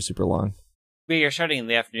super, super, super long. But you're starting in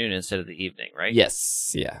the afternoon instead of the evening, right?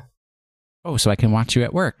 Yes, yeah. Oh, so I can watch you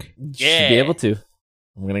at work. Should be able to.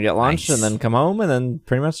 I'm going to get lunch Nice. and then come home and then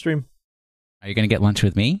pretty much stream. Are you going to get lunch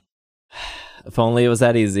with me? If only it was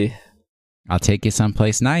that easy. I'll take you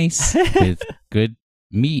someplace nice with good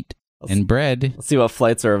meat and bread. Let's see what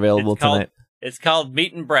flights are available tonight. It's called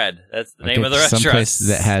Meat and Bread. That's the I'll name get of the restaurant. Someplace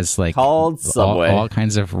that has like Called Subway. all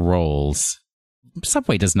kinds of rolls.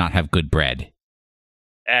 Subway does not have good bread.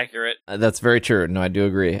 Accurate. That's very true. No, I do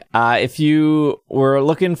agree. If you were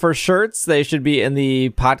looking for shirts, they should be in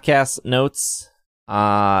the podcast notes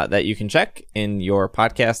that you can check in your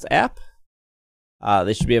podcast app.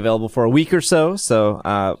 They should be available for a week or so.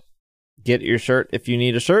 So get your shirt if you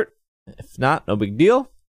need a shirt. If not, no big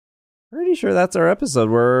deal. Pretty sure that's our episode.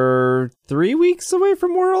 We're 3 weeks away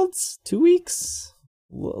from Worlds. 2 weeks.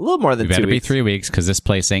 A little more than 2 weeks. It better be 3 weeks because this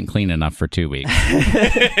place ain't clean enough for 2 weeks.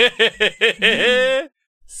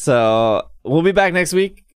 So we'll be back next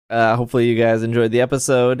week. Hopefully you guys enjoyed the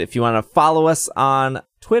episode. If you want to follow us on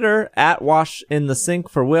Twitter, at Wash in the Sink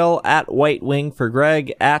for Will, at White Wing for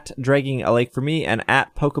Greg, at Dragging a Lake for me, and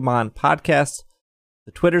at Pokemon Podcast,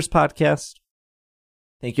 the Twitter's podcast.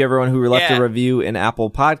 Thank you everyone who left a review in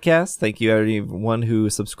Apple Podcasts. Thank you everyone who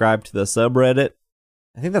subscribed to the subreddit.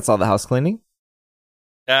 I think that's all the house cleaning.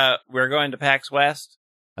 We're going to PAX West.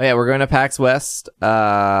 Oh yeah, we're going to PAX West.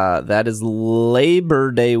 That is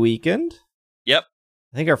Labor Day weekend. Yep.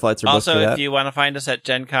 I think our flights are booked for Also, that. if you want to find us at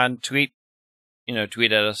Gen Con, tweet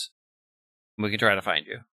at us. We can try to find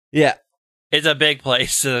you. Yeah. It's a big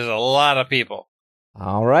place, so there's a lot of people.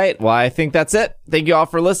 All right. Well, I think that's it. Thank you all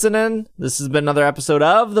for listening. This has been another episode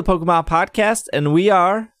of the Pokemon Podcast, and we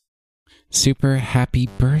are... Super happy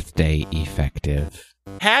birthday, Effective.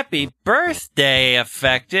 Happy birthday,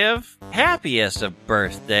 Effective. Happiest of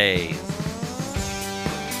birthdays.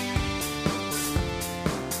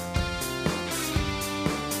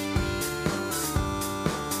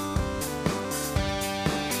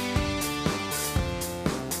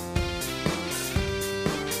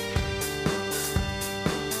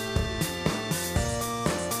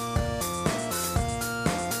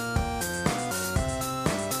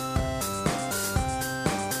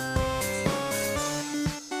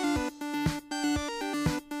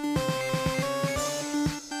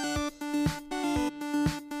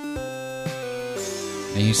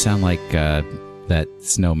 Now you sound like that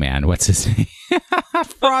snowman. What's his name?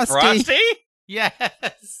 Frosty. Frosty?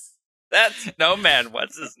 Yes. That snowman,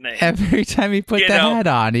 what's his name? Every time he put the hat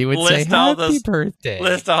on, he would say, Happy birthday.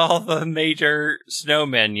 List all the major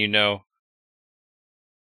snowmen you know.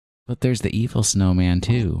 But there's the evil snowman,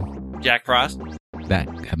 too. Jack Frost?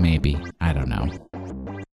 That, maybe. I don't know.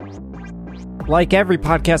 Like every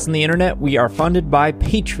podcast on the internet, we are funded by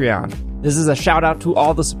Patreon. This is a shout out to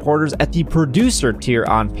all the supporters at the producer tier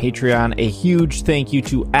on Patreon. A huge thank you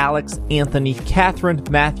to Alex, Anthony, Catherine,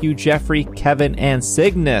 Matthew, Jeffrey, Kevin, and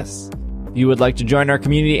Cygnus. If you would like to join our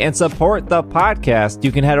community and support the podcast,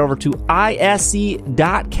 you can head over to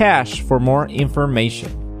isc.cash for more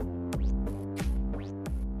information.